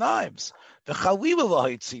type of knives.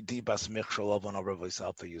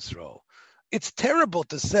 It's terrible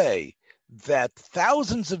to say that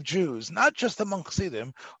thousands of Jews, not just among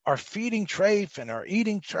Chassidim, are feeding treif and are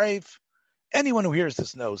eating treif. Anyone who hears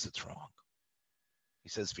this knows it's wrong. He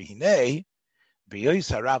says, "V'hinei b'yois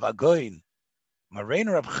harav agoin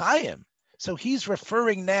marein Rab Chaim." So he's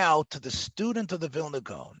referring now to the student of the Vilna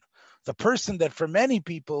Gaon, the person that for many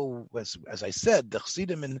people was, as I said, the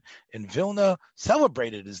Chassidim in Vilna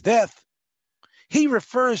celebrated his death. He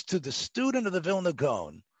refers to the student of the Vilna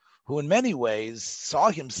Gaon, who in many ways saw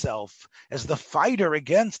himself as the fighter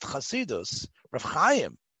against Chasidus, Rav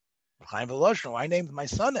Chaim Volozhin, who I named my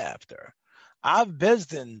son after. Av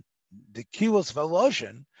Bezdin the Kilos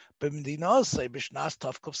Volozhin, b'mdinasei b'shnas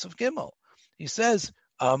Tavkuf Sav Gimel. He says,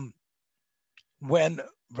 when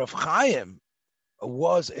Rav Chaim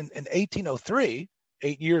was in 1803,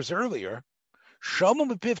 8 years earlier,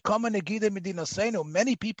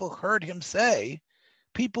 many people heard him say,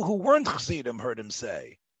 people who weren't Chassidim heard him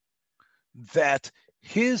say, that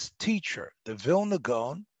his teacher, the Vilna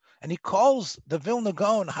Gaon, and he calls the Vilna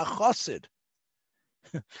Gaon HaChasid.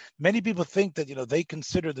 Many people think that they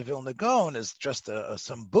consider the Vilna Gaon as just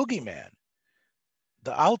some boogeyman.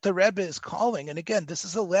 The Alter Rebbe is calling, and again, this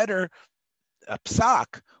is a letter, a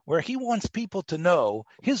psak, where he wants people to know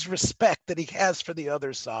his respect that he has for the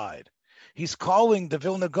other side. He's calling the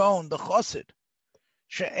Vilna Gaon the Chosid.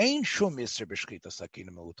 She'ein shum Issur b'shchita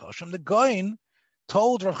sakinim melutoshim. The Gaon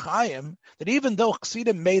told Rav Chaim that even though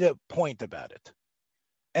Chassidim made a point about it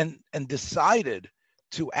and decided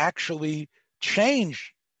to actually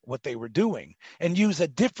change what they were doing and use a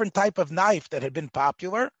different type of knife that had been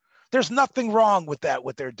popular, there's nothing wrong with that,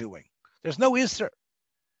 what they're doing. There's no Issur.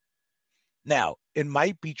 Now, it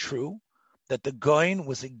might be true that the Gaon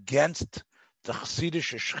was against the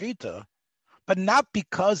Chasidishe shchita, but not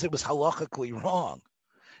because it was halachically wrong.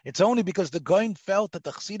 It's only because the Gaon felt that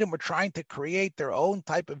the Chassidim were trying to create their own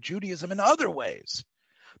type of Judaism in other ways,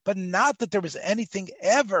 but not that there was anything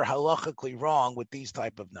ever halachically wrong with these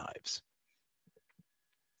type of knives.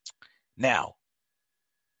 Now,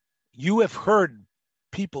 you have heard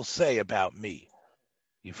people say about me,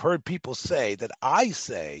 you've heard people say that I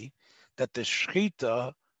say that the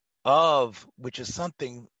shchita of, which is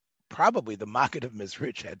something probably the Maggid of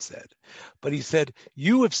Mizrich had said, but he said,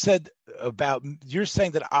 you're saying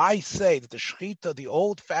that I say that the shchita, the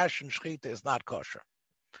old-fashioned shchita, is not kosher.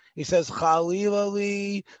 He says,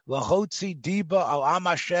 Chalilali lahotzi diba al am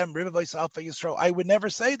Hashem rivavos alfa Yisroel. I would never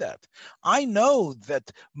say that. I know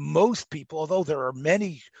that most people, although there are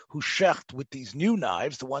many who shecht with these new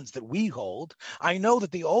knives, the ones that we hold, I know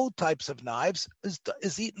that the old types of knives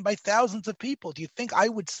is eaten by thousands of people. Do you think I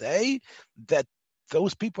would say that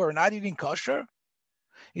those people are not eating kosher?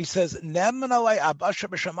 He says, God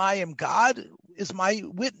is my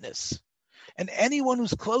witness. And anyone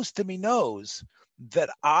who's close to me knows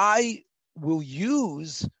that I will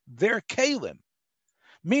use their kalim.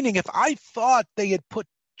 Meaning, if I thought they had put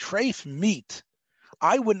treif meat,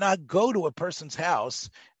 I would not go to a person's house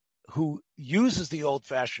who uses the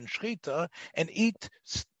old-fashioned shchita and eat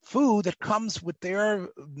food that comes with their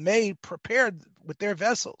prepared with their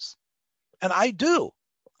vessels. And I do.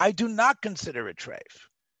 I do not consider it treif.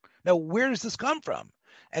 Now, where does this come from?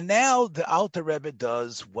 And now the Alter Rebbe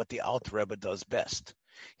does what the Alter Rebbe does best.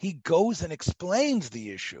 He goes and explains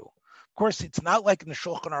the issue. Of course, it's not like in the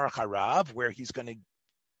Shulchan Aruch Harav where he's going to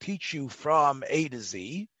teach you from A to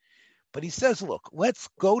Z, but he says, look, let's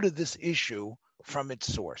go to this issue from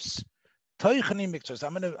its source. I'm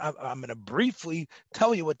going to briefly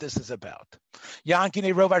tell you what this is about. The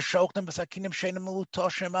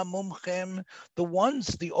ones,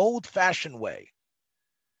 the old-fashioned way,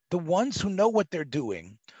 the ones who know what they're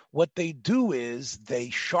doing, what they do is they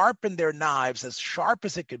sharpen their knives as sharp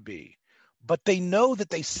as it could be, but they know that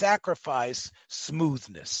they sacrifice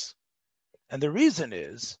smoothness. And the reason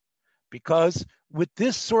is because with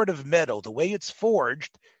this sort of metal, the way it's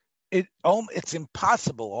forged, it's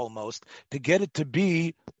impossible almost to get it to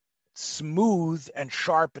be smooth and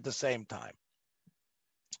sharp at the same time.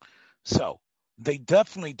 So they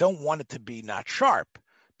definitely don't want it to be not sharp,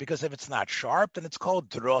 because if it's not sharp, then it's called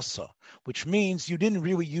drosa, which means you didn't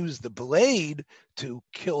really use the blade to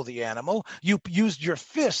kill the animal. You used your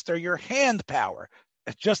fist or your hand power,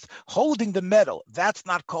 just holding the metal. That's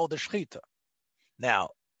not called a shechita.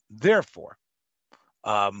 Now, therefore,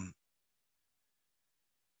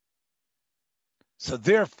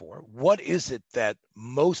 what is it that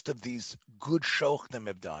most of these good shochtim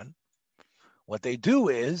have done? What they do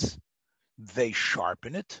is they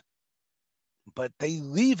sharpen it, but they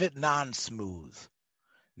leave it non-smooth.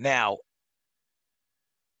 Now,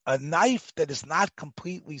 a knife that is not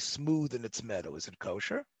completely smooth in its metal, is it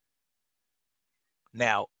kosher?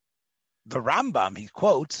 Now, the Rambam, he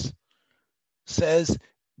quotes, says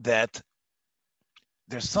that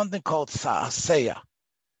there's something called saseya.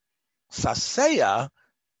 Saseya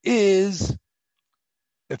is,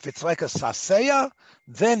 if it's like a saseya,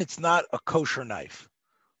 then it's not a kosher knife.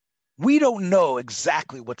 We don't know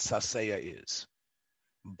exactly what saseya is,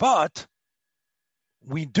 but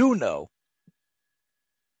we do know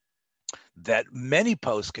that many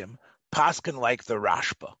poskim like the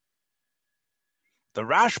Rashba. The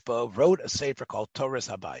Rashba wrote a sefer called Toras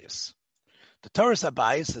Habayis. The Toras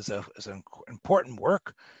Habayis is an important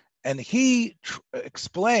work, and he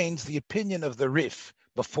explains the opinion of the Rif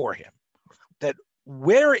before him, that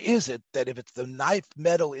where is it that if it's the knife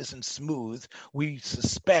metal isn't smooth, we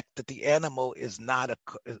suspect that the animal has not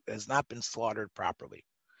been slaughtered properly.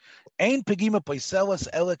 The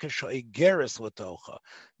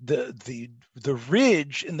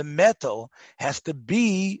ridge in the metal has to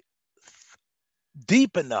be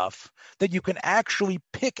deep enough that you can actually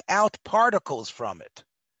pick out particles from it.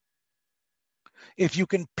 If you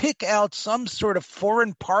can pick out some sort of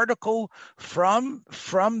foreign particle from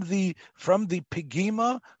the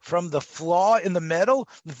pigima, from the flaw in the metal,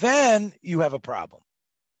 then you have a problem.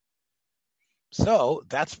 So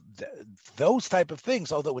that's those type of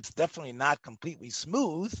things. Although it's definitely not completely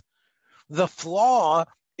smooth, the flaw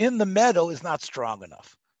in the metal is not strong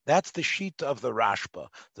enough. That's the sheet of the Rashba,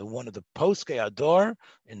 one of the Poskei Ador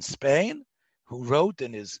in Spain, who wrote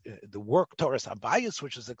in the work Toras Habayis,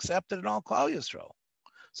 which is accepted in all Klal Yisrael.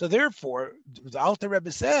 So therefore, the Alter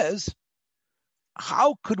Rebbe says,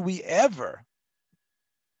 how could we ever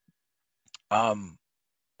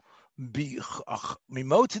be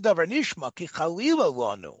mimotzi davar nishma ki chalila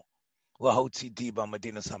lanu lahotzi diba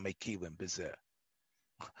madinas hamekilim b'zeh?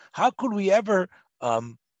 How could we ever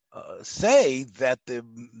say that the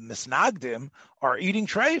misnagdim are eating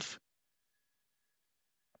treif?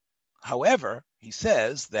 However, he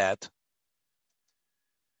says that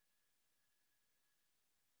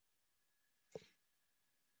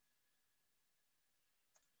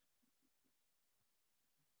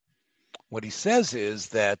what he says is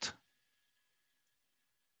that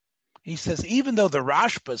he says even though the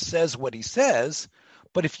Rashba says what he says,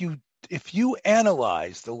 but if you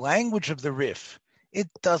analyze the language of the Rif, it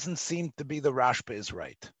doesn't seem to be the Rashba is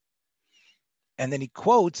right. And then he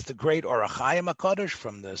quotes the great Orach Chaim HaKadosh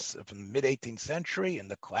from the mid-18th century in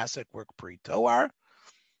the classic work Pri Toar.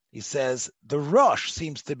 He says the Rosh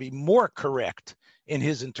seems to be more correct in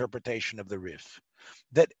his interpretation of the Rif,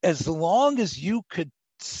 that as long as you could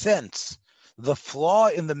sense the flaw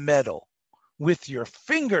in the metal with your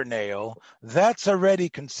fingernail, that's already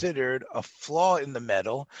considered a flaw in the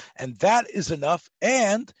metal, and that is enough.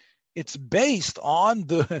 And it's based on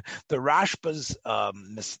the Rashba's,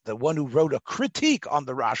 the one who wrote a critique on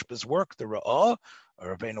the Rashba's work, the Ra'ah,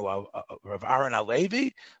 Rav Aaron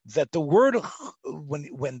Alevi, that the word,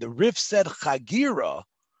 when the Rif said chagira,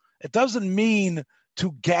 it doesn't mean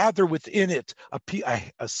to gather within it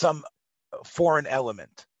some foreign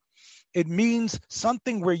element. It means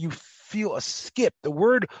something where you feel a skip. The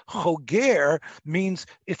word choger means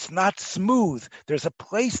it's not smooth. There's a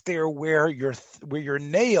place there where your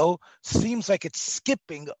nail seems like it's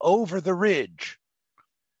skipping over the ridge.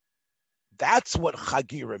 That's what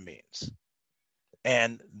chagira means.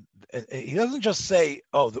 And he doesn't just say,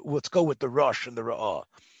 oh, let's go with the rush and the ra'ah.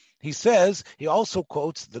 He says, he also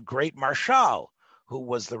quotes the great Marshal, who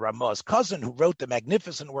was the Ramah's cousin, who wrote the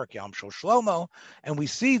magnificent work Yam Shel Shlomo, and we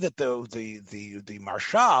see that the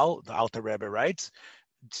Marshal, the Alter Rebbe writes,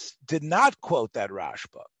 did not quote that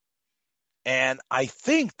Rashba. And I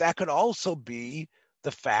think that could also be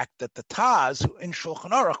the fact that the Taz in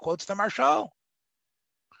Shulchan Aruch quotes the Marshal.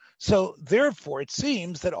 So therefore, it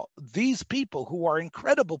seems that these people who are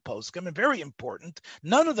incredible poskim and very important,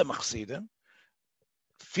 none of them Chassidim,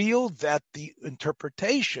 feel that the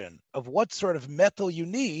interpretation of what sort of metal you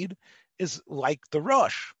need is like the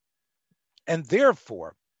rush. And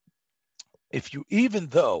therefore, even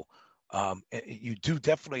though you do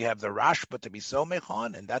definitely have the rashba to be somech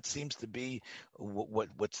on, and that seems to be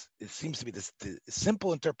it seems to be the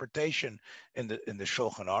simple interpretation in the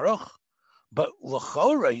Shulchan Aruch, but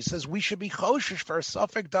l'chora, he says we should be choshish for a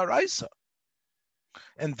suffix daraisa.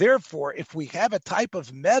 And therefore, if we have a type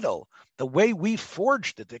of metal, the way we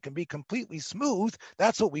forged it, it can be completely smooth,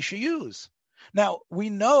 that's what we should use. Now, we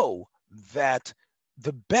know that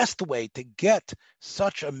the best way to get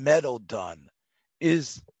such a metal done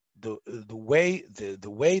is the way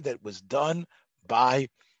that was done by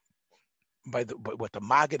what the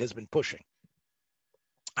Maggid has been pushing.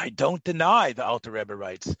 I don't deny, the Alter Rebbe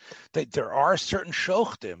writes, that there are certain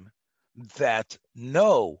shochtim that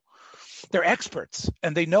know, they're experts,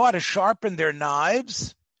 and they know how to sharpen their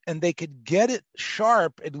knives, and they could get it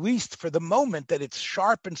sharp, at least for the moment, that it's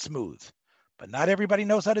sharp and smooth. But not everybody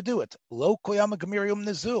knows how to do it. Lo koyama gemirium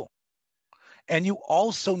nezu. And you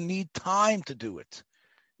also need time to do it.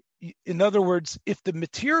 In other words, if the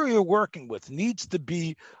material you're working with needs to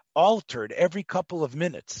be altered every couple of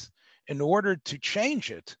minutes in order to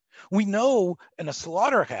change it, we know in a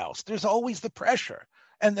slaughterhouse, there's always the pressure.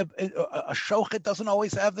 And a shochet doesn't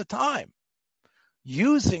always have the time.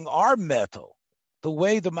 Using our metal, the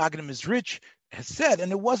way the Magen Mizrich has said,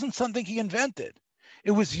 and it wasn't something he invented.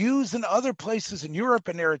 It was used in other places in Europe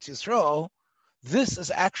and Eretz Yisrael. This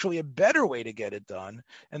is actually a better way to get it done,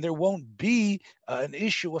 and there won't be an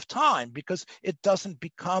issue of time because it doesn't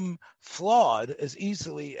become flawed as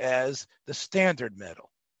easily as the standard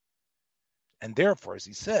metal. And therefore, as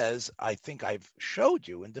he says, I think I've showed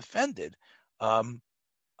you and defended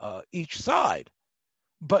each side.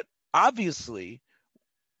 But obviously,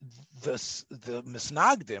 the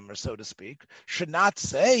misnagdim, or so to speak, should not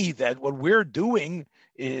say that what we're doing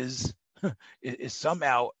is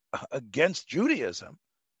somehow against Judaism.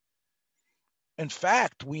 In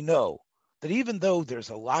fact, we know that even though there's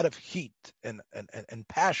a lot of heat and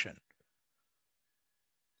passion,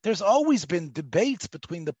 there's always been debates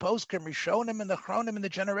between the Poskim Rishonim and the Chronim and the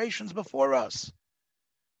generations before us.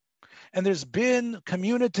 And there's been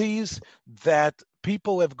communities that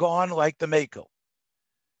people have gone like the Makel.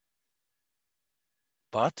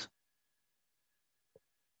 But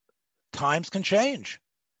times can change.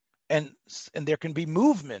 And there can be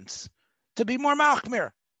movements to be more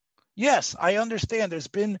machmir. Yes, I understand there's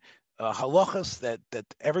been halachas that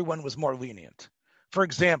everyone was more lenient. For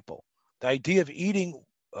example, the idea of eating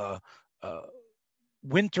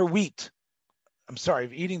winter wheat.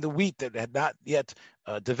 Of eating the wheat that had not yet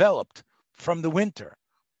developed from the winter,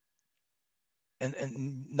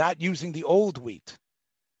 and not using the old wheat.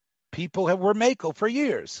 People were mako for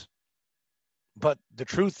years. But the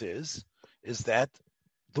truth is that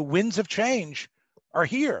the winds of change are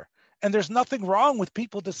here. And there's nothing wrong with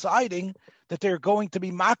people deciding that they're going to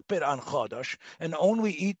be makbid on Chodesh and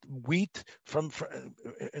only eat wheat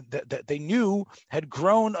that they knew had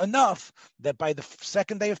grown enough that by the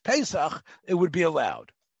second day of Pesach, it would be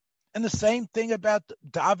allowed. And the same thing about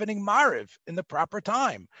davening Mariv in the proper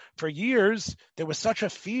time. For years, there was such a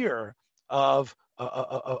fear of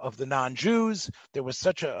the non-Jews. There was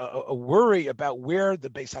such a worry about where the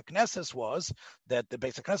Beis HaKnesses was, that the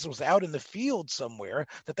Beis HaKnesses was out in the field somewhere,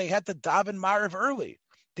 that they had to daven Mariv early.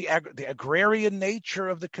 The agrarian nature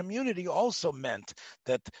of the community also meant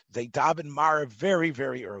that they daven Mariv very,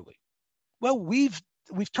 very early. Well, we've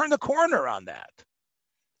turned the corner on that.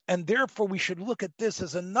 And therefore, we should look at this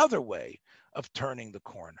as another way of turning the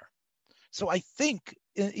corner. So I think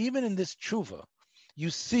even in this tshuva, you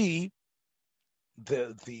see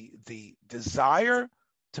the desire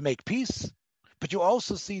to make peace, but you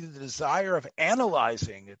also see the desire of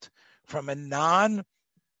analyzing it from a non-emotional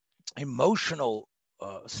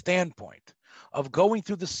standpoint. of going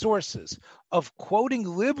through the sources, of quoting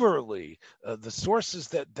liberally the sources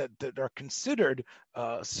that are considered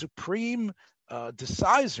supreme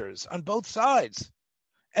decisors on both sides.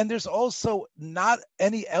 And there's also not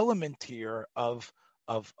any element here of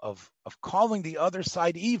calling the other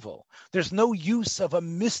side evil. There's no use of a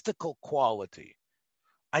mystical quality.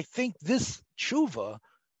 I think this tshuva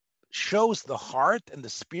shows the heart and the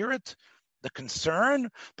spirit, the concern,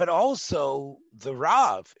 but also the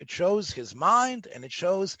Rav. It shows his mind, and it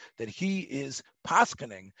shows that he is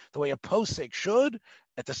paskening the way a posek should,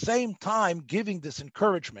 at the same time giving this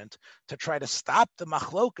encouragement to try to stop the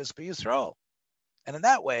machlokas by Yisroel. And in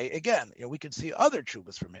that way, again, we could see other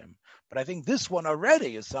tshuvas from him, but I think this one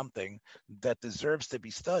already is something that deserves to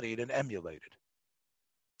be studied and emulated.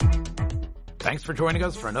 Thanks for joining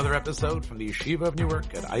us for another episode from the Yeshiva of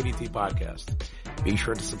Newark at IVT Podcast. Be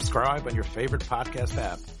sure to subscribe on your favorite podcast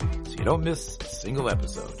app so you don't miss a single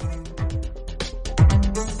episode.